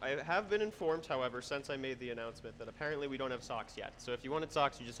 them. I have been informed, however, since I made the announcement that apparently we don't have socks yet. So if you wanted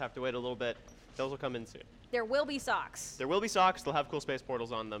socks, you just have to wait a little bit. Those will come in soon. There will be socks. There will be socks. They'll have cool space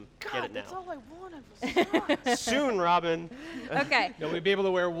portals on them. God, Get it that's now. all I wanted was socks. Soon, Robin. Okay. Now we'd be able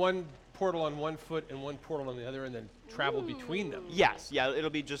to wear one portal on one foot and one portal on the other, and then travel between them. Yes. Yeah. It'll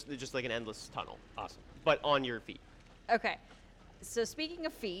be just like an endless tunnel. Awesome. But on your feet. Okay. So speaking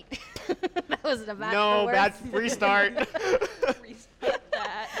of feet, that was a bad No, the bad worst. restart.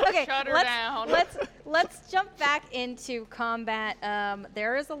 Okay, Shut her let's, down. let's jump back into combat.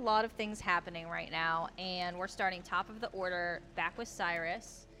 There is a lot of things happening right now, and we're starting top of the order, back with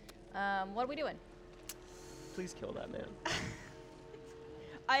Cyrus. What are we doing? Please kill that man.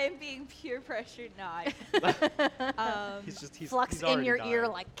 I am being peer pressured not. He's Flux he's in already your dying. ear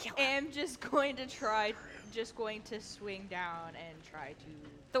like kill him. am just going to swing down and try to.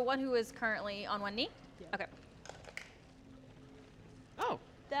 The one who is currently on one knee? Yeah. Okay. Oh.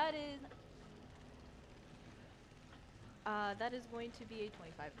 That is going to be a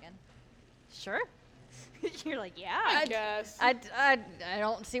 25 again. Sure. You're like, yeah. I guess. I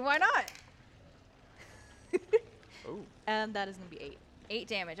don't see why not. Oh. And that is going to be 8. 8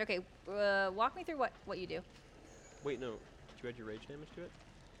 damage. Okay. Walk me through what you do. Wait, no. Did you add your rage damage to it?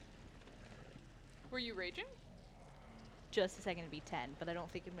 Were you raging? Just a second to be 10, but I don't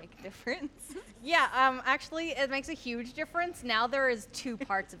think it'd make a difference. Yeah, actually, it makes a huge difference. Now there is 2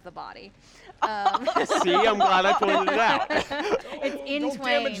 parts of the body. See, I'm glad I pointed it out. It's in Don't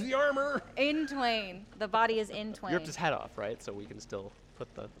twain. damage the armor. In twain. The body is in twain. You ripped his head off, right? So we can still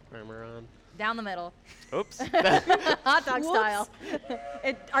put the armor on. Down the middle. Oops. Hot dog Whoops. style.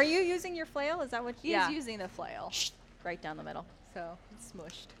 Are you using your flail? Is that what He's yeah. using the flail, Right down the middle. so it's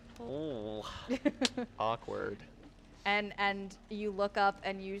smushed. Oh. Awkward. And you look up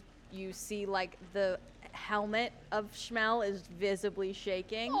and you see like the helmet of Schmel is visibly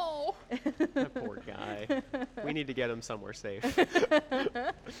shaking. Oh. That poor guy. We need to get him somewhere safe.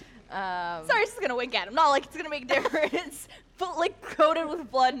 Sorry, is gonna wink at him. Not like it's gonna make a difference, but like coated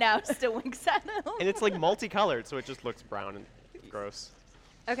with blood now, still winks at him. And it's like multicolored, so it just looks brown and gross.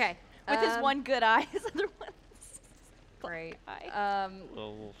 Okay. with his one good eye, his other one's Great. eye.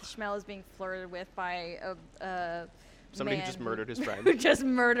 Oh. Schmel is being flirted with by a Somebody who man just murdered his who friend. just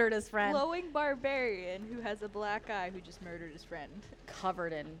murdered his friend. Glowing barbarian who has a black eye who just murdered his friend.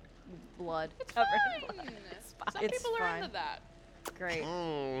 Covered in blood. Covered in Fine. blood. Some It's people are fine. into that. Great.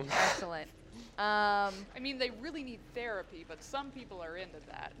 Mm. Excellent. I mean, they really need therapy, but some people are into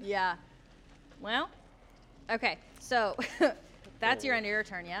that. Yeah. Well, okay. So that's your end of your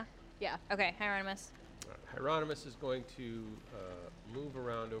turn, yeah? Yeah. Okay, Hieronymus. Hieronymus is going to move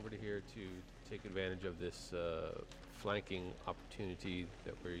around over to here to take advantage of this flanking opportunity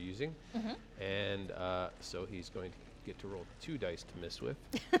that we're using. And so he's going to get to roll 2 dice to miss with.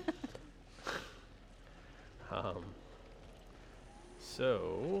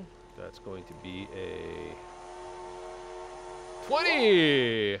 So that's going to be a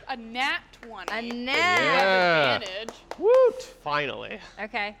 20! A nat 20. A nat. Yeah. Advantage. Woot! Finally.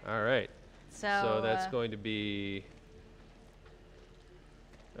 Okay. All right. So, that's going to be.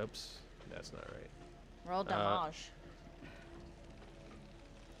 Oops, that's not right. roll damage.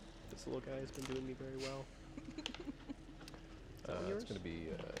 This little guy has been doing me very well. It's going to be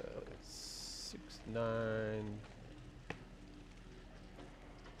 6, 9,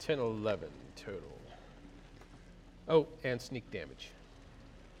 10, 11 total. Oh, and sneak damage.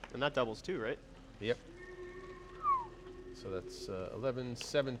 And that doubles too, right? Yep. So that's 11,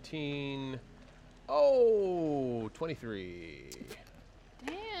 17. Oh, 23.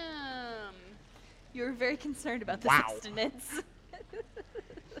 Damn. You were very concerned about the Wow. sustenance.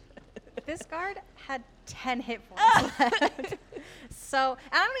 This guard had 10 hit points left. So,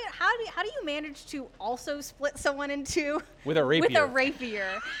 I don't know, how do you manage to also split someone in two With a rapier. with a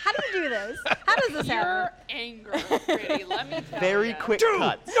rapier? How do you do this? How does this Your happen? anger, pretty. Let me tell Very ya. quick Do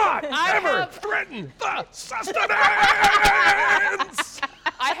cuts. not I ever have- threaten the sustenance!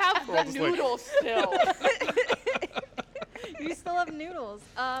 I have the just like- noodles still. You still have noodles.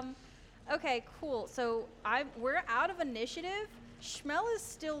 Okay, cool. So we're out of initiative. Schmel is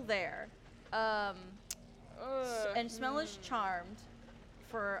still there. And Schmel is charmed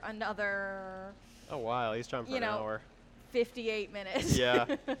for another Oh wow, he's trying for You an know. hour. 58 minutes. Yeah.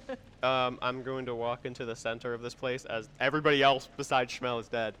 I'm going to walk into the center of this place as everybody else besides Schmel is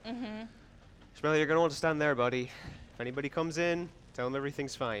dead. Mm-hmm. Schmel, you're gonna want to stand there, buddy. If anybody comes in, tell them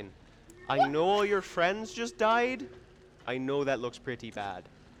everything's fine. I know all your friends just died. I know that looks pretty bad.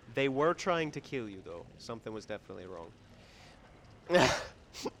 They were trying to kill you, though. Something was definitely wrong.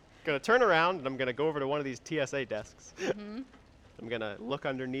 Gonna turn around and I'm gonna go over to one of these TSA desks. Mm-hmm. I'm gonna look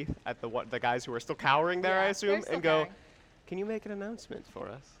underneath at the guys who are still cowering there, I Yeah, assume, they're still and go, cowering. "Can you make an announcement for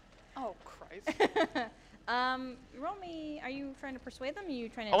us?" Oh, Christ. Roll me. Are you trying to persuade them? Or are you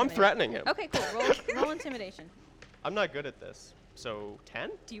trying to? Oh, I'm intimidate? threatening him. Okay, cool. Roll intimidation. I'm not good at this. So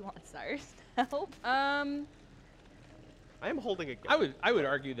 10? Do you want Cyrus to help? I am holding a I gun. would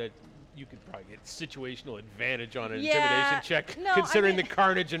argue that you could probably get situational advantage on an Yeah, intimidation check, no, I considering mean- the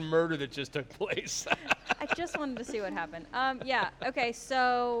carnage and murder that just took place. I just wanted to see what happened. Yeah. Okay.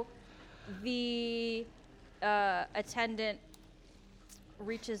 So the attendant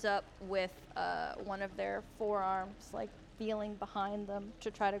reaches up with one of their forearms, like feeling behind them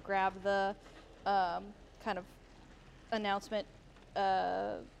to try to grab the kind of announcement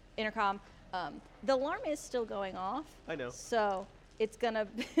intercom. The alarm is still going off. I know. So it's gonna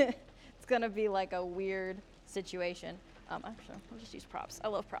it's gonna be like a weird situation. Actually, I'll just use props. I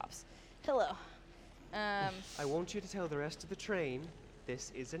love props. Hello. I want you to tell the rest of the train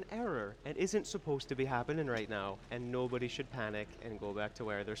this is an error and isn't supposed to be happening right now, and nobody should panic and go back to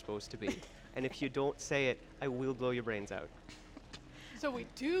where they're supposed to be. And if you don't say it, I will blow your brains out. So we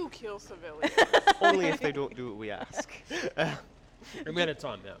do kill civilians. Only if they don't do what we ask. And then it's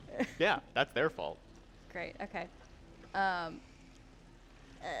on them. Yeah, that's their fault. Great. Okay.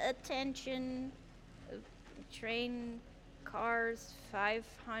 Attention. Train cars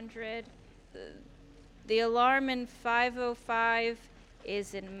 500. The alarm in 505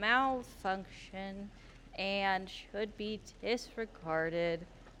 is in malfunction and should be disregarded.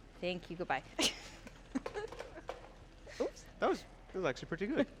 Thank you. Goodbye. Oops. That was actually pretty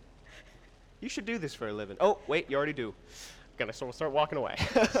good. You should do this for a living. Oh, wait, you already do. Gonna start walking away.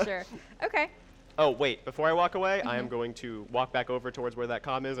 Sure. Okay. Oh, wait, before I walk away, I am going to walk back over towards where that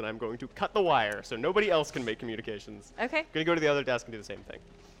comm is, and I'm going to cut the wire so nobody else can make communications. Okay. Gonna go to the other desk and do the same thing.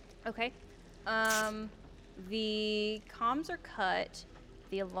 Okay. The comms are cut.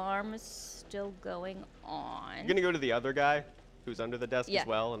 The alarm is still going on. I'm gonna go to the other guy who's under the desk Yeah. as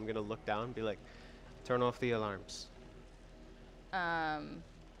well. I'm gonna look down and be like, turn off the alarms.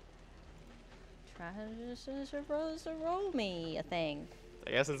 Try to roll me a thing.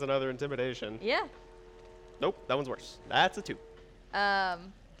 I guess it's another intimidation. Yeah. Nope, that one's worse. That's a 2.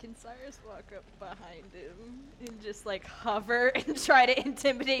 Can Cyrus walk up behind him and just like hover and try to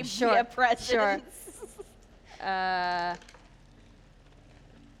intimidate Sure, via presence?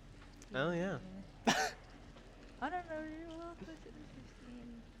 Oh, yeah. I don't know. You're well within 15.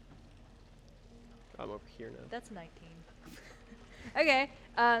 I'm over here now. That's 19. Okay.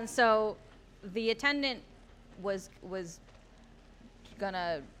 So the attendant was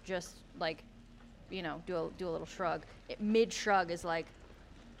gonna just like, you know, do a little shrug. Mid shrug is like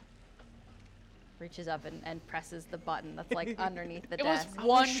reaches up and presses the button that's like underneath the It was desk.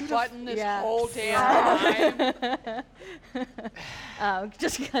 one button this Yeah. whole damn time.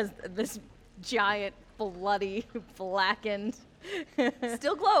 Just because this giant, bloody, blackened,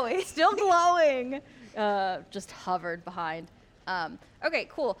 Still glowing. still glowing, just hovered behind. Okay,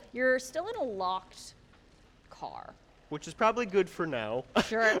 cool. You're still in a locked car. Which is probably good for now.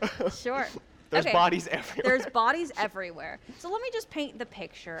 Sure, sure. There's Okay, bodies everywhere. There's bodies everywhere. So let me just paint the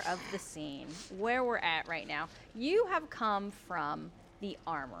picture of the scene where we're at right now. You have come from the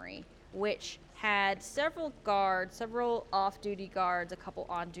armory, which had several guards, several off-duty guards, a couple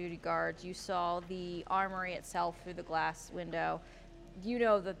on-duty guards. You saw the armory itself through the glass window. You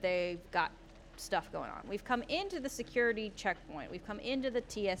know that they've got stuff going on. We've come into the security checkpoint. We've come into the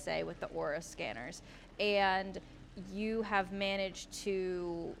TSA with the aura scanners, and you have managed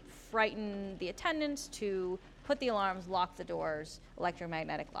to frighten the attendants, to put the alarms, lock the doors,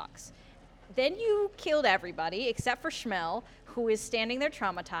 electromagnetic locks. Then you killed everybody except for Schmel, who is standing there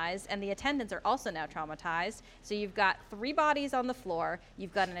traumatized, and the attendants are also now traumatized. So you've got 3 bodies on the floor,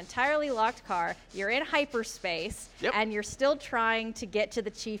 you've got an entirely locked car, you're in hyperspace, Yep. and you're still trying to get to the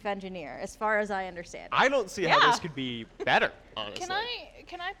chief engineer, as far as I understand it. I don't see how this could be better, honestly.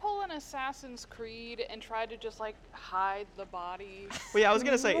 Can I pull an Assassin's Creed and try to just like hide the bodies? Well, yeah, I was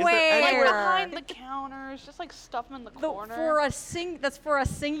gonna say, is there Where? Like anywhere? behind the counters, just like stuff them in the corner. That's for a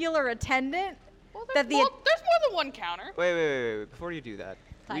singular attendant? Well, that there's, the- there's more than one counter. Wait. Before you do that,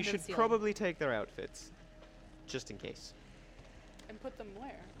 Time we to should seal. probably take their outfits, just in case. And put them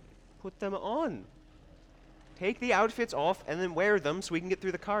where? Put them on. Take the outfits off and then wear them so we can get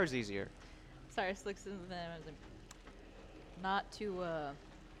through the cars easier. Cyrus looks at them and is like, not to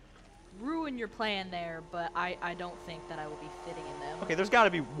ruin your plan there, but I don't think that I will be fitting in them. Okay, there's got to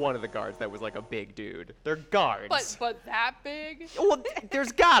be one of the guards that was like a big dude. They're guards. But that big? Well,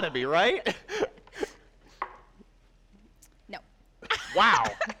 there's got to be, right? No. Wow.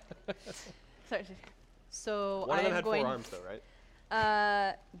 Sorry. So One of them I'm had going. 4 arms, though,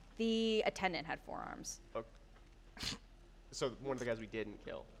 right? The attendant had 4 arms. Okay. So one of the guys we didn't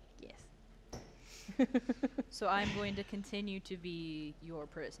kill. Yes. So I'm going to continue to be your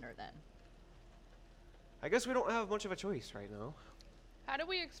prisoner then. I guess we don't have much of a choice right now. How do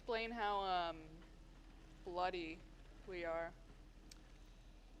we explain how bloody we are?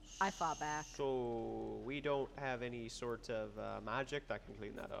 I fought back. So we don't have any sort of magic that can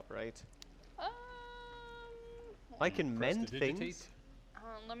clean that up, right? Um, I can mend Prestidigitate? things.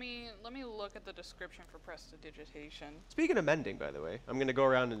 let me look at the description for prestidigitation. Speaking of mending, by the way, I'm gonna go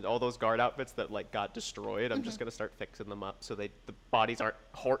around and all those guard outfits that like got destroyed. I'm just gonna start fixing them up so the bodies aren't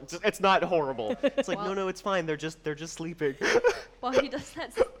it's not horrible. It's like Well- no, it's fine. They're just sleeping. While he does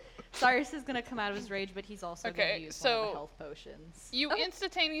that, Cyrus is gonna come out of his rage, but he's also gonna Okay, use one of so the health potions. You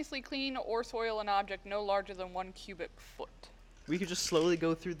instantaneously clean or soil an object no larger than 1 cubic foot. We could just slowly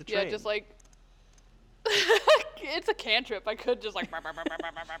go through the train. Yeah, just like it's a cantrip. I could just like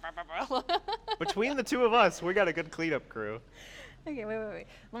Between the two of us, we got a good cleanup crew. Okay, wait.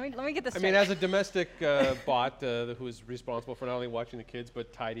 Let me get this I straight. mean, as a domestic bot who is responsible for not only watching the kids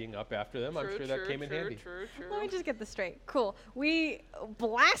but tidying up after them, I'm sure that came in handy. True. Let me just get this straight. Cool. We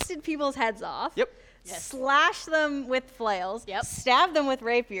blasted people's heads off. Yep. Yes. Slashed them with flails. Yep. Stabbed them with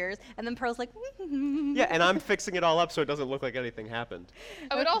rapiers. And then Pearl's like, Yeah, and I'm fixing it all up so it doesn't look like anything happened.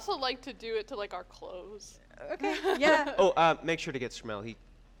 I would also like to do it to like our clothes. okay, yeah. Oh, make sure to get Schmel.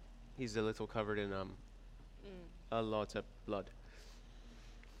 He's a little covered in a lot of blood.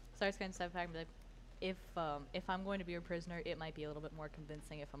 Cyrus gonna step back and be like, if I'm going to be your prisoner, it might be a little bit more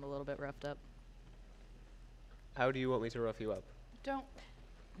convincing if I'm a little bit roughed up. How do you want me to rough you up? Don't.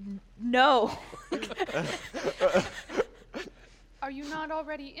 No. Are you not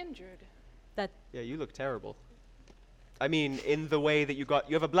already injured? That Yeah, you look terrible. I mean, in the way that you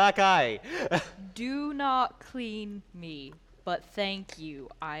have a black eye. do not clean me, but thank you.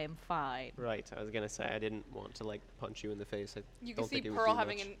 I am fine. Right, I was gonna say I didn't want to like punch you in the face. I You can don't see think it would Pearl do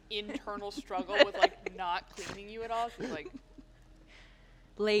having much. an internal struggle with like not cleaning you at all. She's like,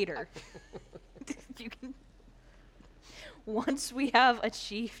 Later. You can. Once we have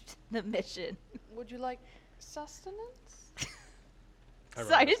achieved the mission. would you like sustenance? I Cyrus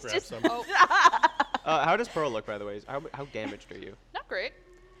rather grab just- some. Oh, How does Pearl look, by the way? How damaged are you? not great.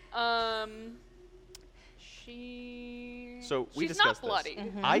 She. So we She's not discussed bloody. this.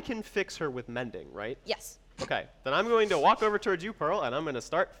 I can fix her with mending, right? Yes. Okay, then I'm going to walk over towards you, Pearl, and I'm going to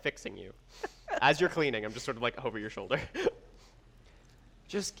start fixing you. As you're cleaning, I'm just sort of like over your shoulder.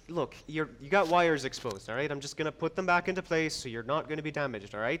 Just look, you got wires exposed, all right? I'm just going to put them back into place so you're not going to be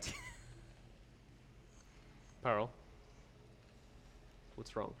damaged, all right? Pearl,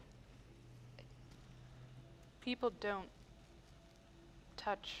 what's wrong? People don't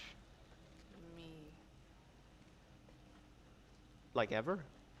touch me. Like ever?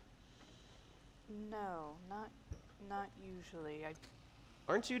 No, not usually.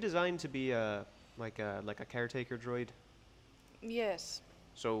 Aren't you designed to be like a caretaker droid? Yes.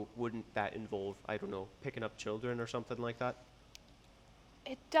 So wouldn't that involve, I don't know, picking up children or something like that?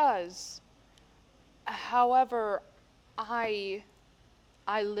 It does. However, I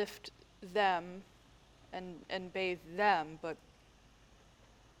lift them and bathe them, but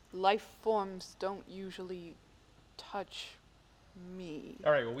life forms don't usually touch me.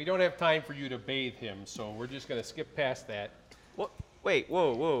 All right, well, we don't have time for you to bathe him, so we're just going to skip past that. What? Wait,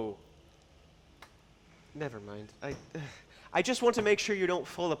 whoa. Never mind. I just want to make sure you don't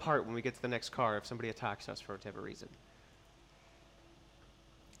fall apart when we get to the next car if somebody attacks us for whatever reason.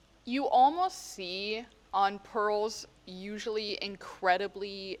 You almost see on Pearl's usually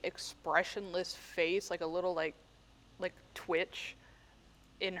incredibly expressionless face, like a little like twitch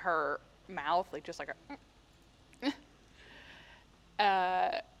in her mouth, like just like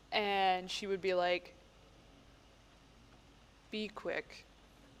a and she would be like, be quick.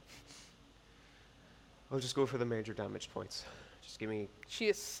 I'll just go for the major damage points. Just give me. She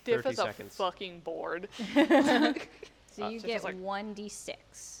is stiff 30 as a seconds. fucking board. So you so get just like- 1d6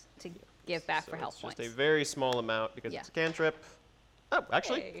 to give back So for health it's just points. a very small amount because Yeah. it's a cantrip. Oh,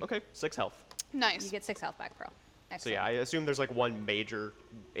 actually, Hey. okay, 6 health. Nice. You get 6 health back, Pearl. So Excellent. yeah, I assume there's like one major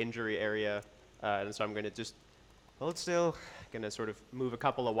injury area, and so I'm gonna just hold still, gonna sort of move a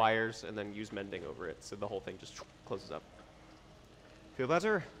couple of wires and then use mending over it, so the whole thing just closes up. Feel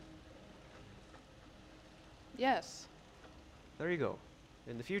better? Yes. There you go.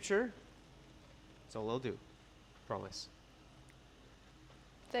 In the future, that's all I'll do. Promise.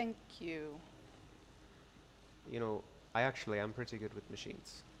 Thank you. You know, I actually am pretty good with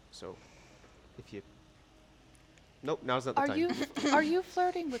machines, so if you. Nope, now's not the time. Are you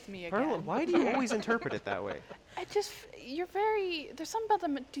flirting with me again? Pearl, why do you always interpret it that way? You're very, there's something about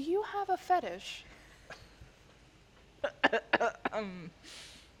them. Do you have a fetish?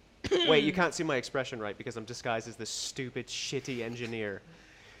 Wait, you can't see my expression right because I'm disguised as this stupid, shitty engineer.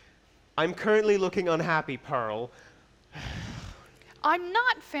 I'm currently looking unhappy, Pearl. I'm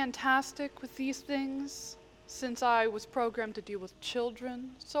not fantastic with these things since I was programmed to deal with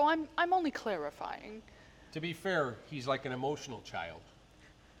children, so I'm only clarifying. To be fair, he's like an emotional child.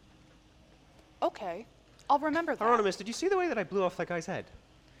 Okay, I'll remember that. Hieronymus, did you see the way that I blew off that guy's head?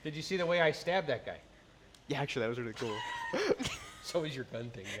 Did you see the way I stabbed that guy? Yeah, actually, that was really cool. So was your gun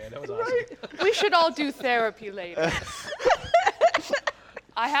thing, man. That was awesome. We should all do therapy later.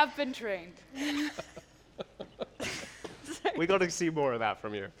 I have been trained. We got to see more of that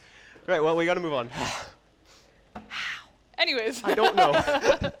from you. Right, well, we got to move on. Anyways, I don't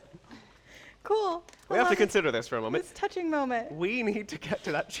know. Cool. We have to consider this for a moment. This touching moment. We need to get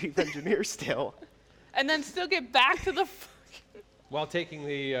to that chief engineer still. and then still get back to the. While taking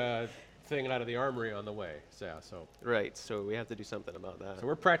the thing out of the armory on the way. So, yeah, so Right, so we have to do something about that.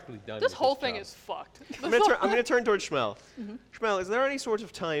 we're practically done. This with whole thing job. is fucked. I'm gonna turn towards Schmel. Schmel, is there any sort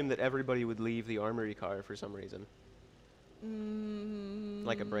of time that everybody would leave the armory car for some reason?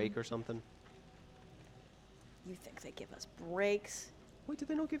 Like a break or something? You think they give us breaks? Wait, did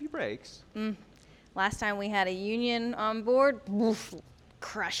they not give you breaks? Last time we had a union on board, woof,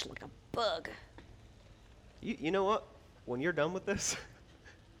 crushed like a bug. You know what? When you're done with this,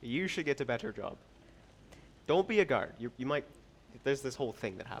 you should get a better job. Don't be a guard. You might. There's this whole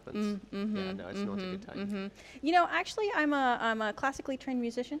thing that happens. Yeah, no, it's not a good time. You know, actually, I'm a classically trained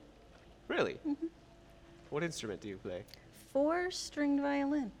musician. Really? What instrument do you play? 4-stringed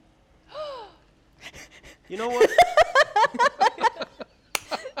violin. You know what?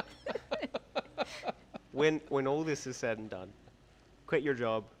 when all this is said and done, quit your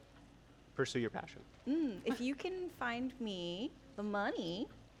job, pursue your passion. If you can find me the money,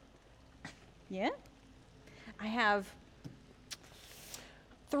 yeah, I have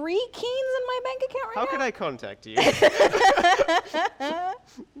 3 keens in my bank account right How now. can I contact you?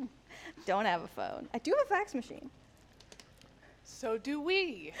 Don't have a phone. I do have a fax machine. So do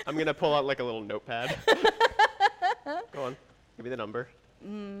we. I'm gonna pull out like a little notepad. Go on, give me the number.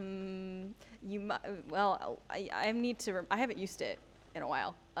 Well, I need to. I haven't used it in a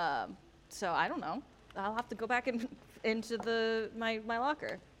while, so I don't know. I'll have to go back into my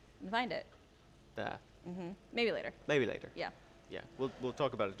locker and find it. Maybe later. Maybe later. Yeah. Yeah, we'll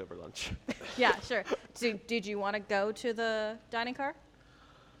talk about it over lunch. Yeah, sure. So, did you want to go to the dining car?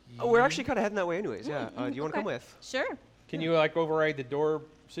 Oh, we're actually kind of heading that way, anyways. Yeah. Do you want to come Okay. with? Sure. Can you like override the door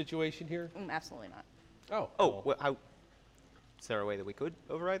situation here? Absolutely not. Oh. Oh, well, how? Is there a way that we could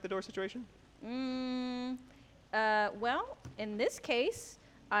override the door situation? Well, in this case,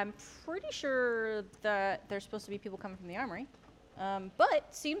 I'm pretty sure that there's supposed to be people coming from the armory. But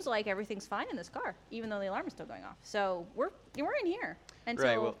seems like everything's fine in this car, even though the alarm is still going off. So we're in here until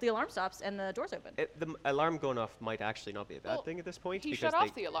Right, well- the alarm stops and the door's open. The alarm going off might actually not be a bad Well, thing at this point. He because shut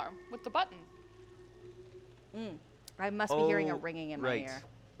off the alarm with the button. I must be hearing a Oh, ringing in right, my ear.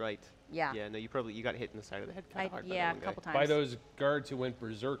 Right. Yeah. Yeah, no, you got hit in the side of the head kind of hard. by Yeah, that a one couple guy. times. By those guards who went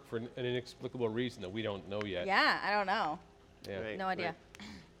berserk for an inexplicable reason that we don't know yet. Yeah, I don't know. Yeah. Right, No idea.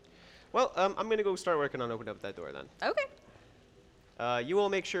 Well, I'm gonna go start working on opening up that door then. Okay. You all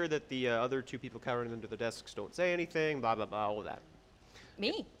make sure that the other two people cowering under the desks don't say anything. Blah blah blah. All of that.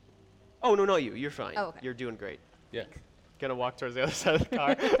 Me. Oh no, not you. You're fine. Oh, okay. You're doing great. Yeah. Gonna walk towards the other side of the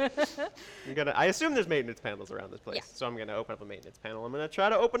car. I assume there's maintenance panels around this place, Yeah. so I'm gonna open up a maintenance panel. I'm gonna try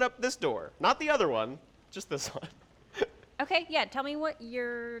to open up this door, not the other one, just this one. Okay. Yeah. Tell me what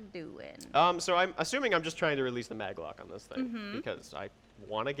you're doing. So I'm assuming I'm just trying to release the maglock on this thing because I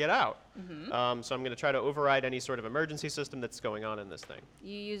want to get out. So I'm gonna try to override any sort of emergency system that's going on in this thing.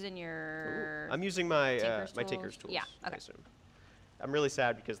 You using your? I'm using my Tinker's my tools? Tinker's tools. Yeah, I okay. assume. I'm really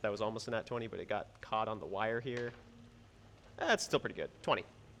sad because that was almost a nat 20, but it got caught on the wire here. That's still pretty good. 20.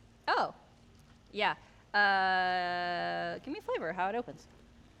 Oh. Yeah. Give me a flavor how it opens.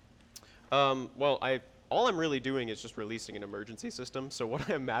 Well, all I'm really doing is just releasing an emergency system. So what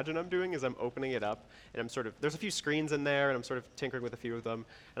I imagine I'm doing is I'm opening it up, and I'm sort of, there's a few screens in there, and I'm sort of tinkering with a few of them,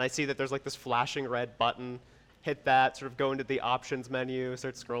 and I see that there's like this flashing red button. Hit that, sort of go into the options menu,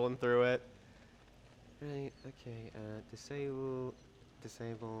 start scrolling through it. Right, okay, disable.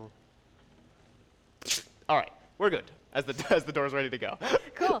 All right, we're good, as the door's ready to go.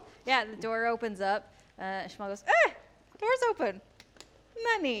 Cool. Yeah. The door opens up. Shmuel goes, door's open. Isn't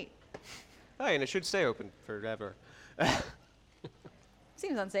that neat? Hey, and it should stay open forever.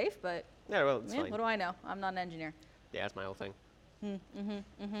 Seems unsafe, but Yeah, well, it's yeah, fine. what do I know? I'm not an engineer. Yeah, that's my whole thing.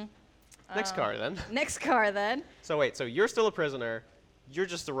 Next car, then. Next car, then. So wait, so you're still a prisoner. You're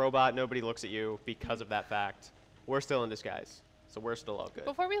just a robot. Nobody looks at you because of that fact. We're still in disguise, so we're still all good.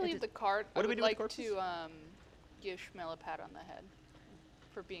 Before we leave the cart, I What do we would do with like corpses? to give Schmel a pat on the head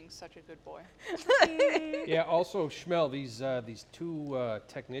for being such a good boy. Yeah. Also, Schmel, these two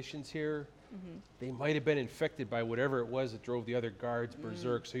technicians here, they might have been infected by whatever it was that drove the other guards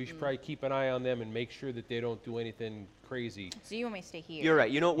berserk. So you should probably keep an eye on them and make sure that they don't do anything crazy. So you want me to stay here? You're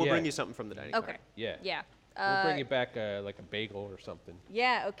right. You know what? We'll Yeah. bring you something from the dining Okay. car. Yeah. Yeah. We'll bring you back like a bagel or something.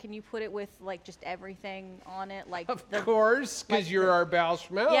 Yeah. Oh, can you put it with like just everything on it, like Of the? course, because like you're the- our Bal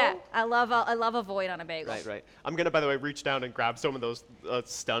Schmel. Yeah. I love a void on a bagel. Right, right. I'm gonna, by the way, reach down and grab some of those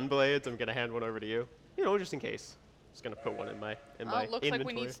stun blades. I'm gonna hand one over to you. You know, just in case. Just gonna put one in my Oh, my it looks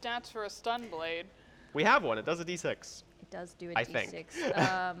inventory. like we need stats for a stun blade. We have one. It does a d6. It does do a I D6. think.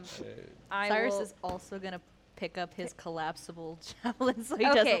 I Cyrus will- is also gonna pick up his collapsible javelin so he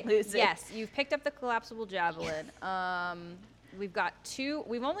okay. doesn't lose it. Yes, you've picked up the collapsible javelin. We've got two.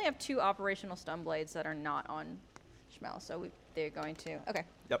 We only have two operational stun blades that are not on Schmel, so they're going to. Okay.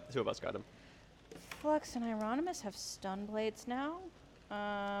 Yep, the two of us got them. Flux and Hieronymus have stun blades now.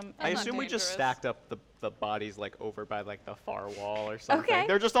 I That's not assume we just dangerous. stacked up the bodies like over by like the far wall or something. Okay.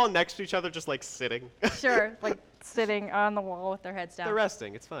 They're just all next to each other, just like sitting. Sure, like sitting on the wall with their heads down. They're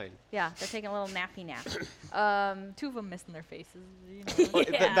resting. It's fine. Yeah, they're taking a little nappy nap. Two of them missing their faces. You know. Oh,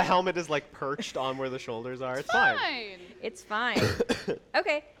 Yeah. the helmet is like perched on where the shoulders are. It's fine. Fine. It's fine.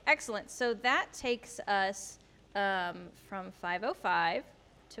 Okay, excellent. So that takes us from 5:05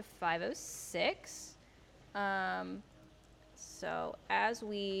 to 5:06. So as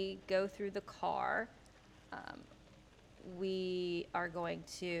we go through the car, we are going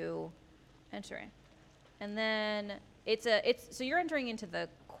to enter in, and then it's so you're entering into the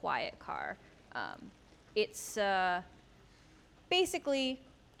quiet car. It's basically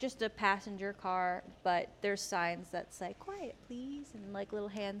just a passenger car, but there's signs that say "quiet, please," and like little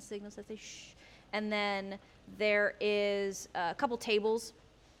hand signals that say "shh." And then there is a couple tables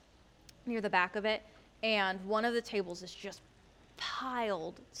near the back of it, and one of the tables is just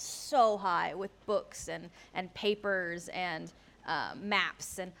piled so high with books and papers and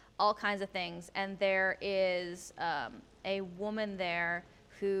maps and all kinds of things. And there is a woman there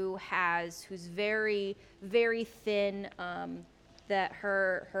who's very, very thin, that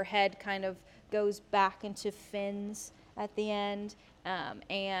her head kind of goes back into fins at the end,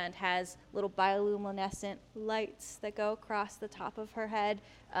 and has little bioluminescent lights that go across the top of her head.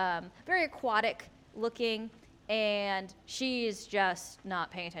 Very aquatic looking, and she is just not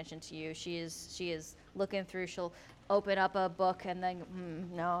paying attention to you. She is looking through. She'll open up a book and then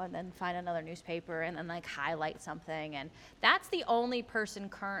no, and then find another newspaper and then like highlight something. And that's the only person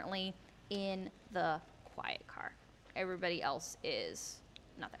currently in the quiet car. Everybody else is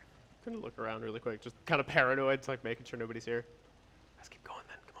not there. I'm gonna look around really quick, just kind of paranoid, like making sure nobody's here. Let's keep going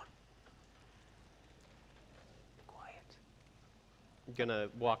then. Come on. Quiet. I'm gonna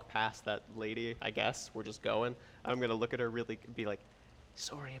walk past that lady. I guess we're just going. I'm gonna look at her really, be like,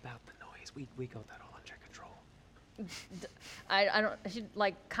 "Sorry about the noise. We got that all under control." I don't. She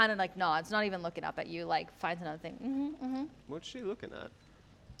like kind of like nods, not even looking up at you. Like finds another thing. What's she looking at?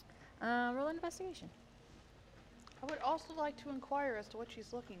 Roll an investigation. I would also like to inquire as to what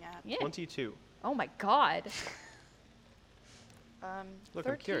she's looking at. Yeah. 22. Oh my god. Look,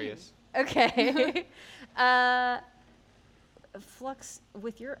 13. I'm curious. Okay. Flux,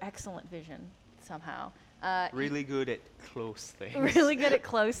 with your excellent vision, somehow. Really good at close things. Really good at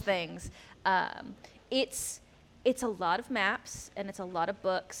close things. It's a lot of maps and it's a lot of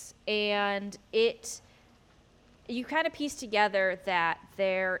books, and you kind of piece together that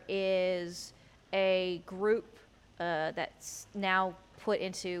there is a group that's now put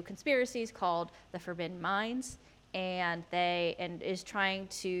into conspiracies called the Forbidden Minds, and is trying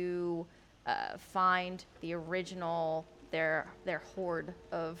to find the original their hoard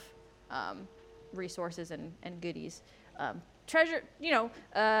of resources and goodies. Treasure,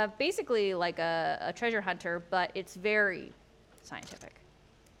 basically like a treasure hunter, but it's very scientific.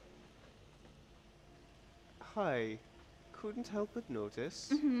 Hi. Couldn't help but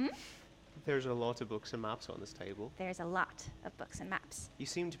notice. There's a lot of books and maps on this table. There's a lot of books and maps. You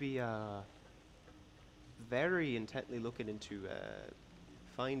seem to be very intently looking into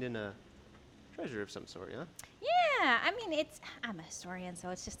finding a treasure of some sort, yeah? Yeah, I mean, I'm a historian, so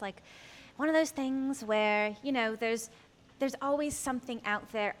it's just like one of those things where, there's always something out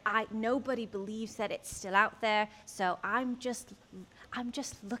there. Nobody believes that it's still out there, so I'm just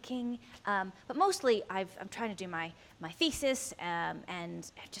looking. But mostly, I'm trying to do my thesis,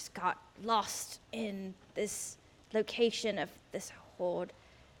 and I've just got lost in this location of this hoard.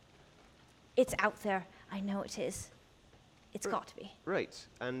 It's out there. I know it is. It's got to be. Right.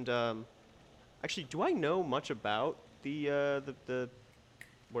 And actually, do I know much about the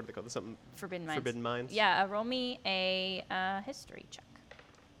what do they call this? Something Forbidden Minds. Forbidden Minds. Yeah, roll me a history check.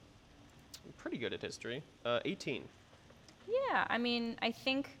 I'm pretty good at history. 18. Yeah, I mean, I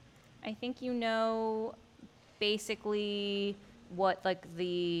think you know basically what like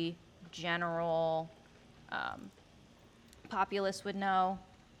the general populace would know,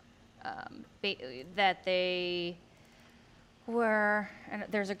 that they were, and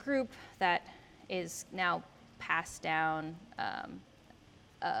there's a group that is now passed down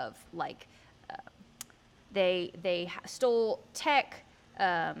of like they stole tech.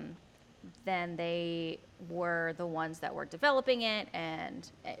 Then they were the ones that were developing it, and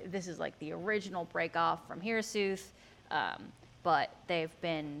this is like the original break off from Hirsooth, but they've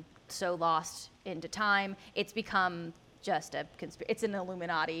been so lost into time. It's become just it's an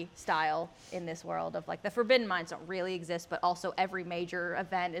Illuminati style in this world of like the Forbidden Minds don't really exist, but also every major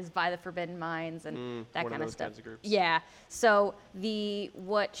event is by the Forbidden Minds and that one of kind of those stuff. kinds of groups. Yeah. So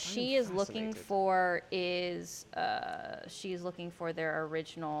what she is looking fascinated. for is she's looking for their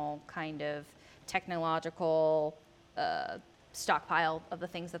original kind of technological stockpile of the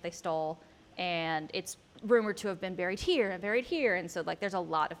things that they stole, and it's rumored to have been buried here, and so like there's a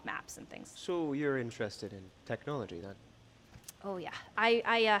lot of maps and things. So you're interested in technology then? Oh yeah,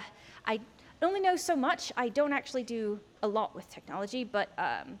 I only know so much. I don't actually do a lot with technology, but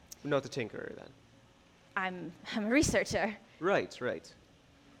Not a tinkerer then. I'm a researcher, Right.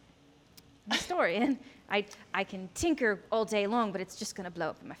 I'm a historian. I can tinker all day long, but it's just gonna blow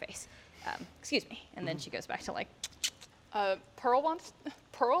up in my face. Excuse me. And then she goes back to like,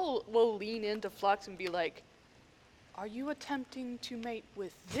 Pearl will lean into Flux and be like, "Are you attempting to mate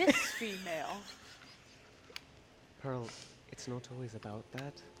with this female?" Pearl, it's not always about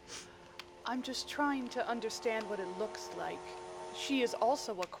that. I'm just trying to understand what it looks like. She is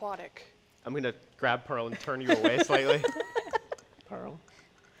also aquatic. I'm gonna grab Pearl and turn you away slightly. Pearl,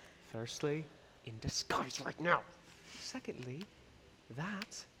 firstly, in disguise right now. Secondly,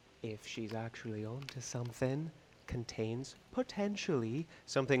 that, if she's actually onto something, contains potentially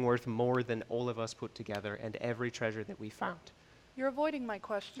something worth more than all of us put together and every treasure that we found. You're avoiding my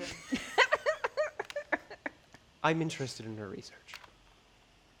question. I'm interested in her research.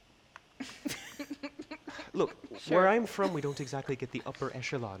 Look, where I'm from, we don't exactly get the upper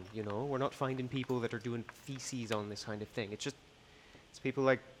echelon, you know? We're not finding people that are doing theses on this kind of thing. It's people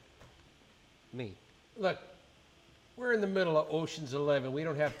like me. Look, we're in the middle of Ocean's 11. We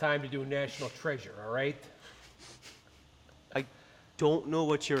don't have time to do National Treasure, all right? I don't know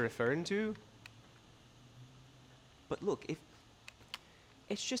what you're referring to. But look,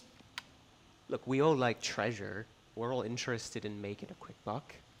 look, we all like treasure. We're all interested in making a quick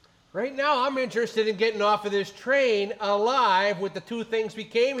buck. Right now, I'm interested in getting off of this train alive with the two things we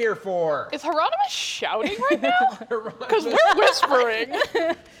came here for. Is Hieronymus shouting right now? Because we're whispering.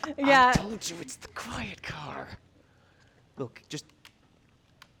 yeah. I told you it's the quiet car. Look,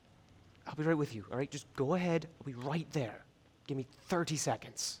 I'll be right with you, all right? Just go ahead. I'll be right there. Give me 30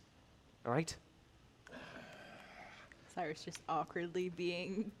 seconds, all right? Cyrus just awkwardly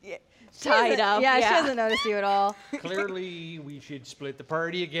being She tied hasn't- up. Yeah, she hasn't noticed you at all. Clearly, we should split the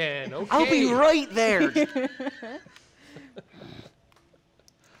party again. Okay. I'll be right there.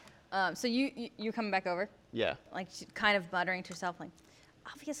 So you coming back over? Yeah. Like she's kind of muttering to herself, like,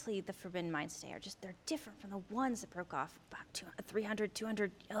 obviously the Forbidden Minds stay are just, they're different from the ones that broke off about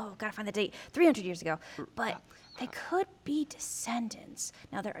 200, oh, gotta find the date, 300 years ago. But they could be descendants.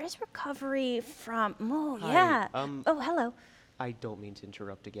 Now there is recovery from, oh, Hi, yeah. oh, Hello. I don't mean to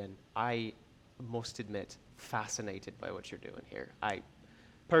interrupt again. I must admit, fascinated by what you're doing here. I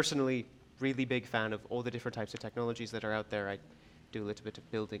personally really big fan of all the different types of technologies that are out there. I do a little bit of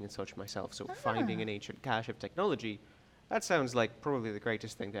building and such myself, so finding an ancient cache of technology, that sounds like probably the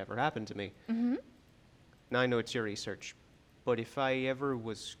greatest thing to ever happen to me. Now I know it's your research, but if I ever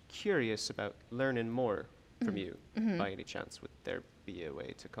was curious about learning more from you, by any chance, would there be a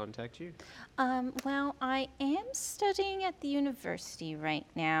way to contact you? Well, I am studying at the university right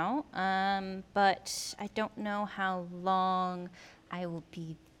now, but I don't know how long I will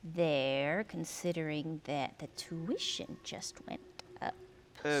be there, considering that the tuition just went up.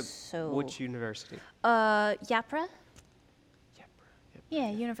 So, Which university? Yapra? Yep. Yeah,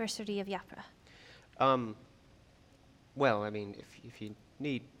 University of Yapra. Well, I mean, if you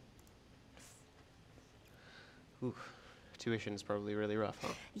need... Ooh, tuition's probably really rough,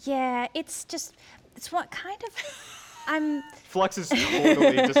 huh? Yeah, it's what kind of, I'm, Flux is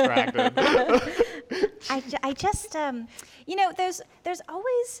totally distracted. I just, you know, there's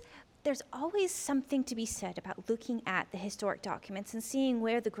always something to be said about looking at the historic documents and seeing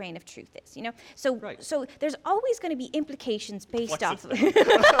where the grain of truth is, you know? So, Right. so there's always going to be implications based Flux off is of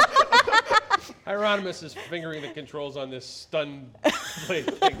Hieronymus is fingering the controls on this stun blade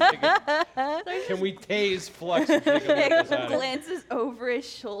thing. Can we tase Flux and take a look at this out? glances over his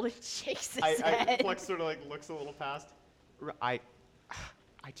shoulder, shakes his head. Flux sort of like looks a little past.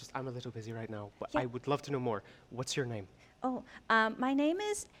 I'm a little busy right now, but Yeah. I would love to know more. What's your name? Oh, my name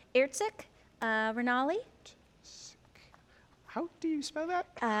is Irtzik Renali. How do you spell that?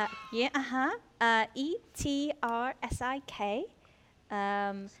 Etrsik.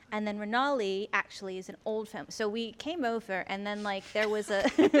 And then Renali actually is an old family. So we came over, and then like there was a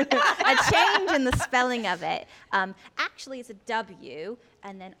a change in the spelling of it. Actually, it's a W,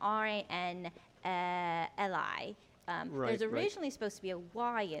 and then RANLI. Right, There's right. originally supposed to be a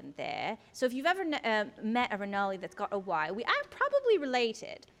Y in there. So if you've ever met a Renali that's got a Y, we are probably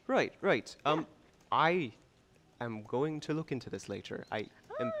related. Right. I am going to look into this later. I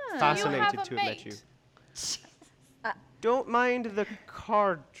am You fascinated have a to have met you. mate. Don't mind the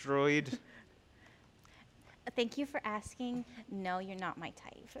card droid. Thank you for asking. No, you're not my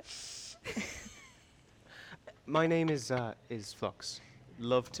type. My name is Flux.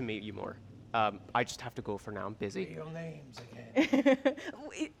 Love to meet you more. I just have to go for now. I'm busy. Real names again.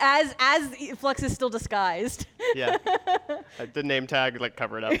 As Flux is still disguised. Yeah. The name tag, like,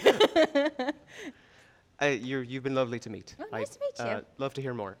 cover it up. You've been lovely to meet. Oh, nice to meet you. Love to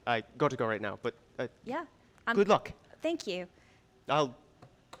hear more. I got to go right now, but Yeah. good luck. Thank you. I'll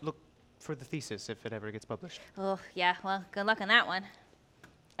look for the thesis if it ever gets published. Oh, yeah. Well, good luck on that one.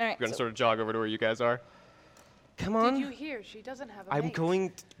 All right. We're gonna so- sort of jog over to where you guys are. Come on. Did you hear? She doesn't have a I'm mate. going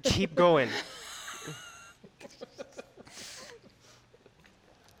to keep going.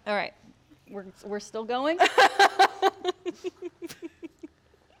 All right. We're still going?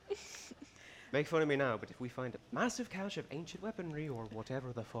 Make fun of me now, but if we find a massive cache of ancient weaponry or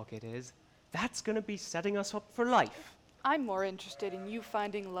whatever the fuck it is, that's gonna be setting us up for life. I'm more interested in you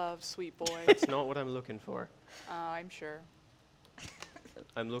finding love, sweet boy. That's not what I'm looking for. I'm sure.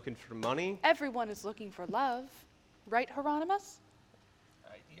 I'm looking for money. Everyone is looking for love. Right, Hieronymus?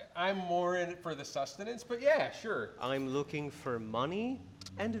 I'm more in it for the sustenance, but yeah, sure. I'm looking for money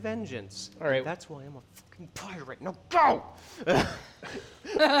and vengeance. All right. And that's why I'm a fucking pirate. Now go!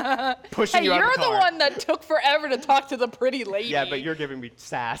 Pushing Hey, you out you're of the the car. one that took forever to talk to the pretty lady. Yeah, but you're giving me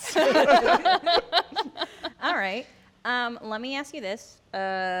sass. All right. Let me ask you this.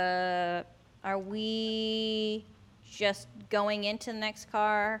 Are we just going into the next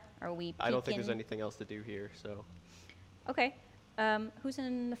car? Are we I don't think there's peeking? anything else to do here, so Okay. Who's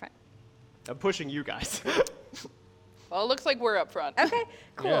in the front? I'm pushing you guys. Well, it looks like we're up front. Okay,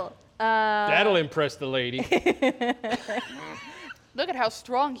 cool. That'll impress the lady. Look at how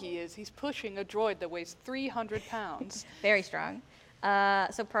strong he is. He's pushing a droid that weighs 300 pounds, Very strong.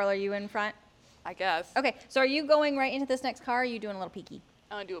 So, Pearl, are you in front? I guess. Okay, so are you going right into this next car, or are you doing a little peeky?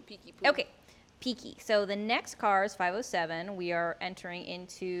 I'm going to do a peeky poo. Okay, peeky. So the next car is 507. We are entering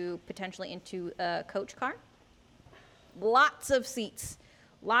potentially into a coach car. Lots of seats.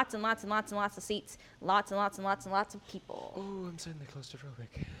 lots and lots and lots and lots of seats, lots and lots and lots and lots of people. Oh, I'm suddenly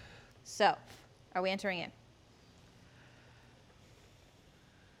claustrophobic. So, are we entering in?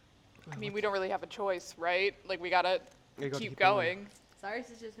 I mean, we don't really have a choice, right? Like, we gotta You gotta keep keep going. going. Cyrus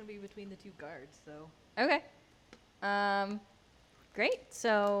is just gonna be between the 2 guards, so. Okay. Great.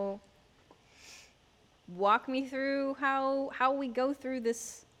 So, walk me through how we go through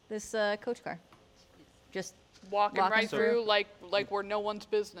this coach car. Just Walking Walking right through. through like we're no one's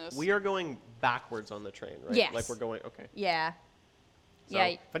business. We are going backwards on the train, right? Yes. Like we're going, okay. yeah. So Yeah.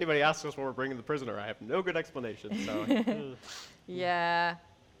 if anybody asks us where we're bringing the prisoner, I have no good explanation. So Yeah.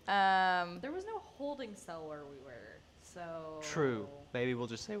 There was no holding cell where we were, so. true. Maybe we'll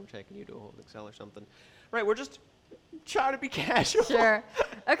just say we're taking you to a holding cell or something. Right. We're just trying to be casual. Sure.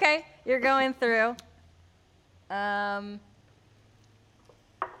 Okay, you're going through. Head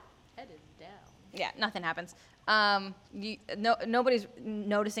is down. Yeah, nothing happens. Nobody's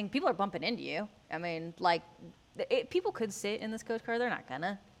noticing. People are bumping into you. I mean, like, people could sit in this coach car. They're not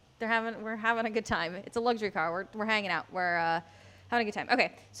gonna. We're having a good time. It's a luxury car. We're hanging out. We're having a good time.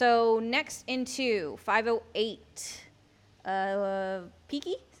 Okay, so next into 508.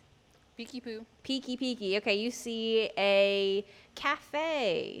 Peaky? Beaky poo. Peaky. Okay, you see a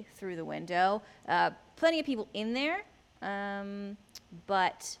cafe through the window. Plenty of people in there,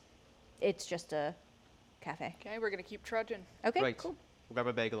 but it's just a cafe. Okay, we're gonna keep trudging. Okay, Right. cool. We'll grab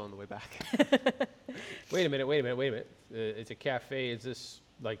a bagel on the way back. Wait a minute. It's a cafe. Is this,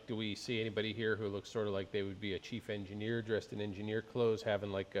 like, do we see anybody here who looks sort of like they would be a chief engineer dressed in engineer clothes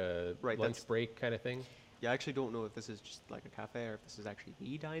having like a Right, lunch that's- break kind of thing? Yeah, I actually don't know if this is just like a cafe or if this is actually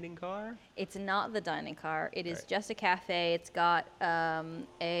the dining car. It's not the dining car. It is Right. just a cafe. It's got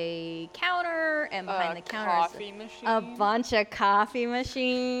a counter, and behind the counter coffee is machine. a bunch of coffee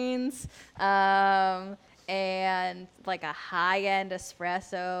machines, and like a high-end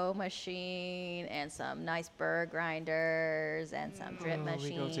espresso machine, and some nice burr grinders, and some drip machines.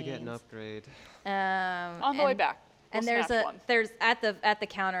 We go to get an upgrade. On the way and- back. And we'll there's snatch one. at the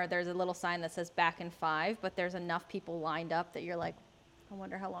counter there's a little sign that says back in 5, but there's enough people lined up that you're like, I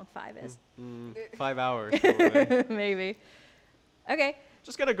wonder how long 5 is. 5 hours. Probably. Maybe. Okay.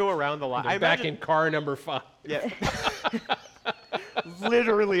 Just gotta go around the line. They're back in car number 5. Yeah.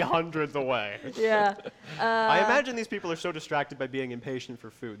 Literally hundreds away. Yeah. I imagine these people are so distracted by being impatient for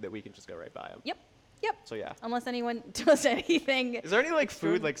food that we can just go right by them. Yep. So yeah. Unless anyone does anything. Is there any like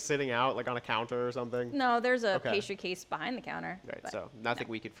food like sitting out like on a counter or something? No, there's a Okay. pastry case behind the counter. Right. but So nothing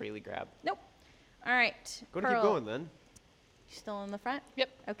we could freely grab. Nope. All right. Gonna Pearl, keep going then. you still in the front? Yep.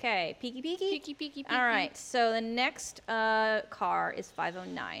 Okay. Peeky. Peeky. All right, so the next car is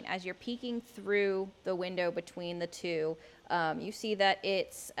 509. As you're peeking through the window between the two, you see that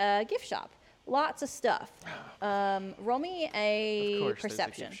it's a gift shop. Lots of stuff. Roll me Of a course,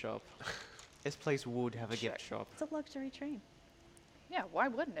 perception. there's a gift shop. This place would have a gift shop. It's a luxury train. Yeah, why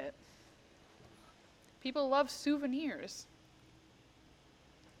wouldn't it? People love souvenirs.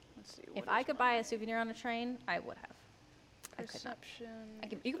 Let's see. If what I is could buy a souvenir on a train, I would have. I could not. perception?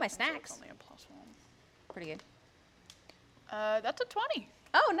 You can buy So snacks. it's only a +1. Pretty good. That's a 20.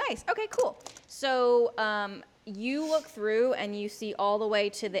 Oh, nice. Okay, cool. So you look through and you see all the way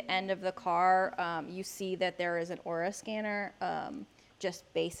to the end of the car. You see that there is an aura scanner,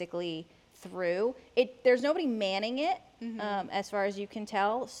 just basically through it. There's nobody manning it, as far as you can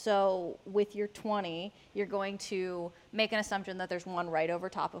tell. So with your 20, you're going to make an assumption that there's one right over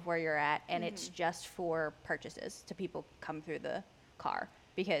top of where you're at, and it's just for purchases to people come through the car.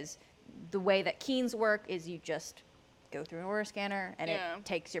 Because the way that keens work is you just go through an aura scanner and Yeah. it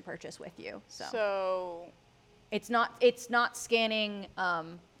takes your purchase with you. So, So it's not scanning,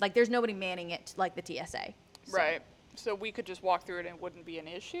 like there's nobody manning it like the TSA. So, right. So we could just walk through it and it wouldn't be an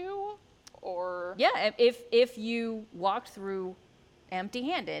issue, or Yeah, if you walked through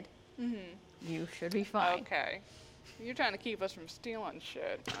empty-handed, you should be fine. okay. You're trying to keep us from stealing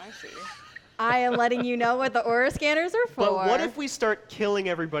shit. I see. I am letting you know what the aura scanners are for. But what if we start killing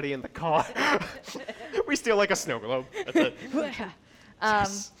everybody in the car? We steal like a snow globe. That's it.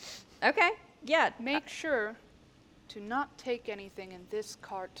 Okay, yeah. Make sure to not take anything in this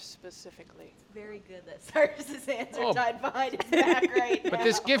cart specifically. Very good that Cyrus's hands are Oh. tied behind his back right now. But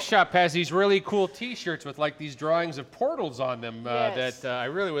this gift shop has these really cool T-shirts with like these drawings of portals on them Yes. that I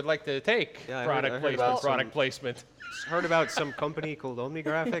really would like to take. Yeah, I Product heard placement. about Product some- placement. Heard about some company called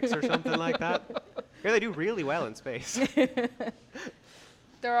OmniGraphics or something like that. Yeah, they do really well in space.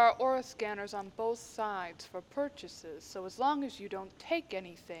 There are aura scanners on both sides for purchases, so as long as you don't take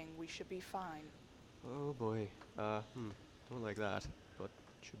anything, we should be fine. Oh boy. Don't like that, but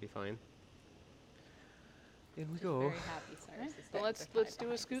should be fine. In we Very go. happy Cyrus is Well, getting let's their do tie a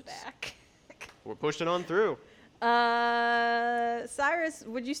behind his scoots. back. We're pushing on through. Cyrus,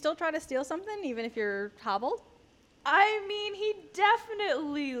 would you still try to steal something even if you're hobbled? I mean, he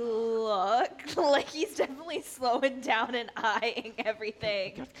definitely looked like he's definitely slowing down and eyeing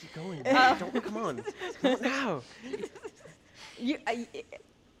everything. Gotta keep going. Don't, come on. Not now.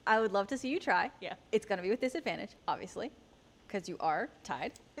 I would love to see you try. Yeah. It's going to be with disadvantage, obviously, because you are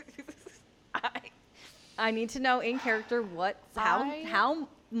tied. I need to know in character how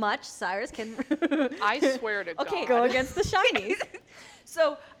much Cyrus can I swear to Okay, God. go against the shinies.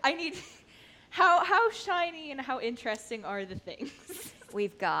 So I need how shiny and how interesting are the things?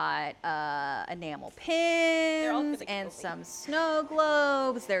 We've got enamel all pins gonna and kill me. some snow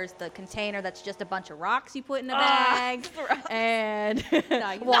globes. There's the container that's just a bunch of rocks you put in a Ah, bag. And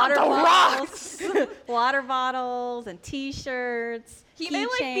Nah, you water not the bottles. Water bottles and t-shirts. He may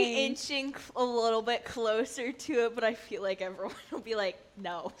like be keychains. inching a little bit closer to it, but I feel like everyone will be like,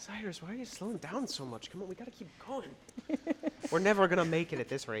 no. Cyrus, why are you slowing down so much? Come on, we gotta keep going. We're never gonna make it at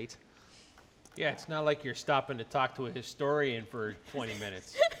this rate. Yeah, it's not like you're stopping to talk to a historian for 20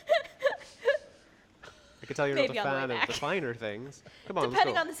 minutes. I can tell you're Maybe not a on the way fan of back. the finer things. Come on,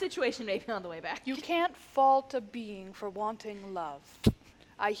 Depending let's on the situation, maybe on the way back. You can't fault a being for wanting love.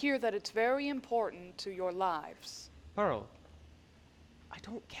 I hear that it's very important to your lives. go. Pearl, I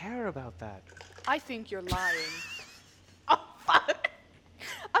don't care about that. I think you're lying. Oh fuck!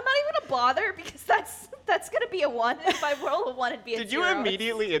 I'm not even gonna bother because that's gonna be a 1. If I roll a 1, it'd be a Did 0. you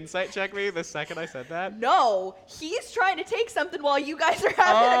immediately insight check me the second I said that? No, he's trying to take something while you guys are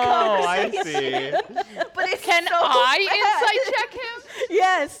having Oh, a I conversation. see. But it's Can so I bad. insight check him?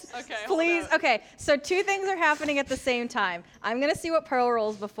 Yes. Okay, hold Please. up. Okay. So 2 things are happening at the same time. I'm gonna see what Pearl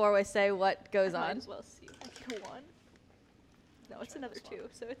rolls before I say what goes Might on. as well see. Like a 1. No, it's another 2.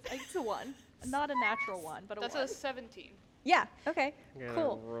 So it's a 1. Not a natural 1, but a That's 1. a 17. Yeah. Okay. Yeah,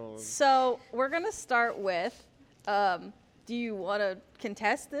 Cool. roll. So we're gonna start with. Do you want to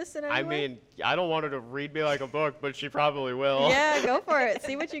contest this in any I way? mean, I don't want her to read me like a book, but she probably will. Yeah, go for it.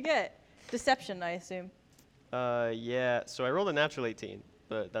 See what you get. Deception, I assume. Yeah. So I rolled a natural 18,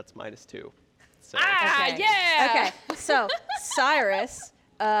 but that's -2. So Ah, Okay. yeah! Okay. So Cyrus.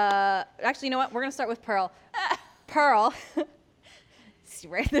 Actually, you know what? We're gonna start with Pearl. Pearl. See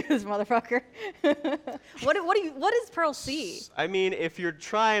right through this motherfucker. What does Pearl see? I mean, if you're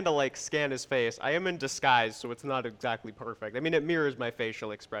trying to like scan his face, I am in disguise, so it's not exactly perfect. I mean, it mirrors my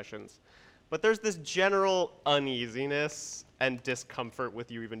facial expressions. But there's this general uneasiness and discomfort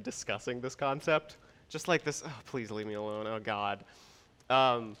with you even discussing this concept. Just like this, oh, please leave me alone, oh God.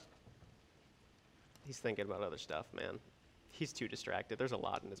 He's thinking about other stuff, man. He's too distracted. There's a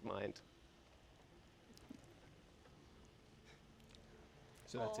lot in his mind.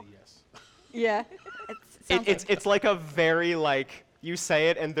 So that's a yes. Yeah. Sounds like- It's like a very like you say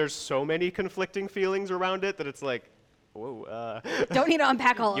it and there's so many conflicting feelings around it that it's like, whoa. Don't need to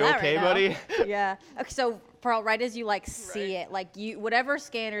unpack all of You that okay, right now. buddy? Yeah. Okay, so Pearl, right as you like see Right. it, like you, whatever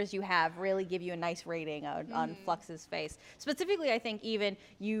scanners you have, really give you a nice rating on Flux's face. Specifically, I think even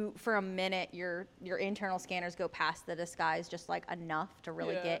you, for a minute, your internal scanners go past the disguise just like enough to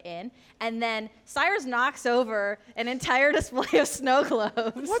really Yeah. get in, and then Cyrus knocks over an entire display of snow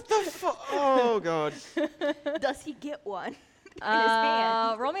globes. What the fuck? Oh God. Does he get one in his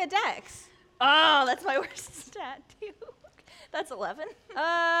hand? Roll me a dex. Oh, that's my worst stat, too. That's 11.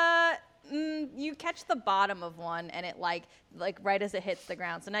 You catch the bottom of one, and it like right as it hits the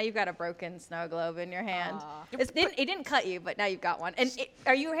ground. So now you've got a broken snow globe in your hand. Aw. It didn't cut you, but now you've got one. And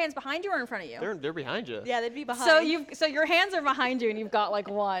are your hands behind you or in front of you? They're behind you. Yeah, they'd be behind. So your hands are behind you, and you've got like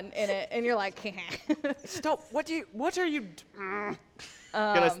one in it, and you're like, Stop. What are you? Um,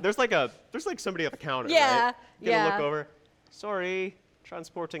 There's like somebody at the counter. Yeah, Right? Gonna yeah. look over. Sorry,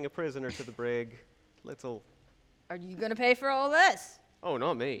 transporting a prisoner to the brig. Little. are you gonna pay for all this? Oh,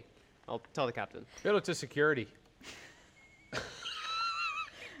 not me. I'll tell the captain. Bill it to security.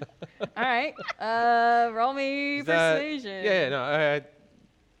 All right. Roll me Is that- persuasion. Yeah, no.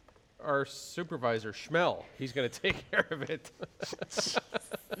 Our supervisor, Schmel, he's going to take care of it.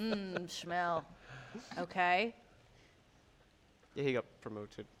 Schmel. Okay. Yeah, he got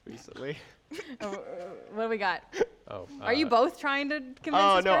promoted recently. What do we got? Oh, Are you both trying to convince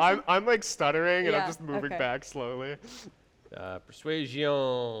Oh this no, person? I'm like stuttering and Yeah, I'm just moving okay. back slowly.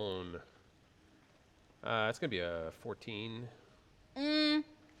 Persuasion. It's going to be a 14. The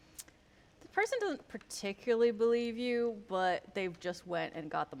person doesn't particularly believe you, but they've just went and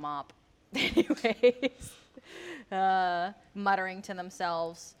got the mop anyways. Muttering to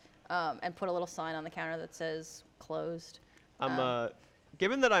themselves and put a little sign on the counter that says closed. I'm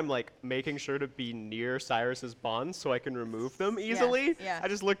given that I'm like making sure to be near Cyrus's bonds so I can remove them easily, yeah. I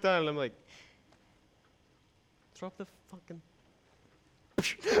just look down and I'm like, throw up the fucking.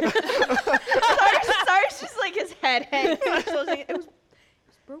 Cyrus just like his head hangs. It was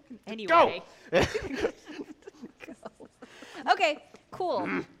broken anyway. Go. Okay, cool.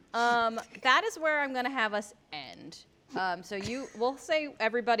 That is where I'm gonna have us end. So we'll say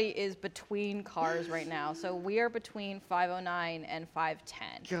everybody is between cars right now. So we are between 509 and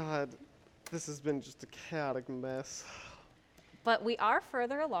 510. God, this has been just a chaotic mess. But we are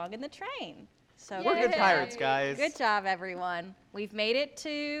further along in the train. So We're good job. pirates, guys. Good job, everyone. We've made it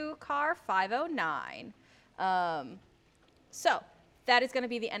to car 509. So that is going to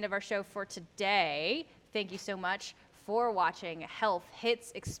be the end of our show for today. Thank you so much for watching Health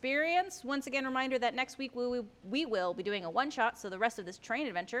Hits Experience. Once again, reminder that next week we will be doing a one-shot, so the rest of this train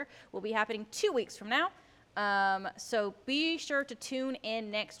adventure will be happening 2 weeks from now. So be sure to tune in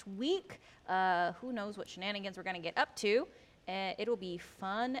next week. Who knows what shenanigans we're going to get up to. It'll be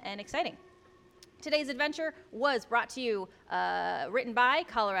fun and exciting. Today's adventure was brought to you, written by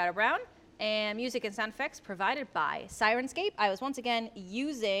Colorado Brown, and music and sound effects provided by Sirenscape. I was once again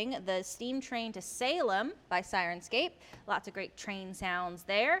using the Steam Train to Salem by Sirenscape. Lots of great train sounds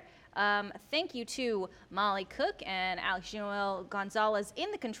there. Thank you to Molly Cook and Alex Joel Gonzalez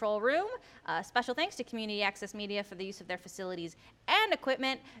in the control room. Special thanks to Community Access Media for the use of their facilities and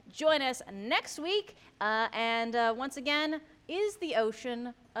equipment. Join us next week. And once again, is the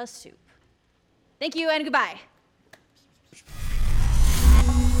ocean a soup? Thank you and goodbye.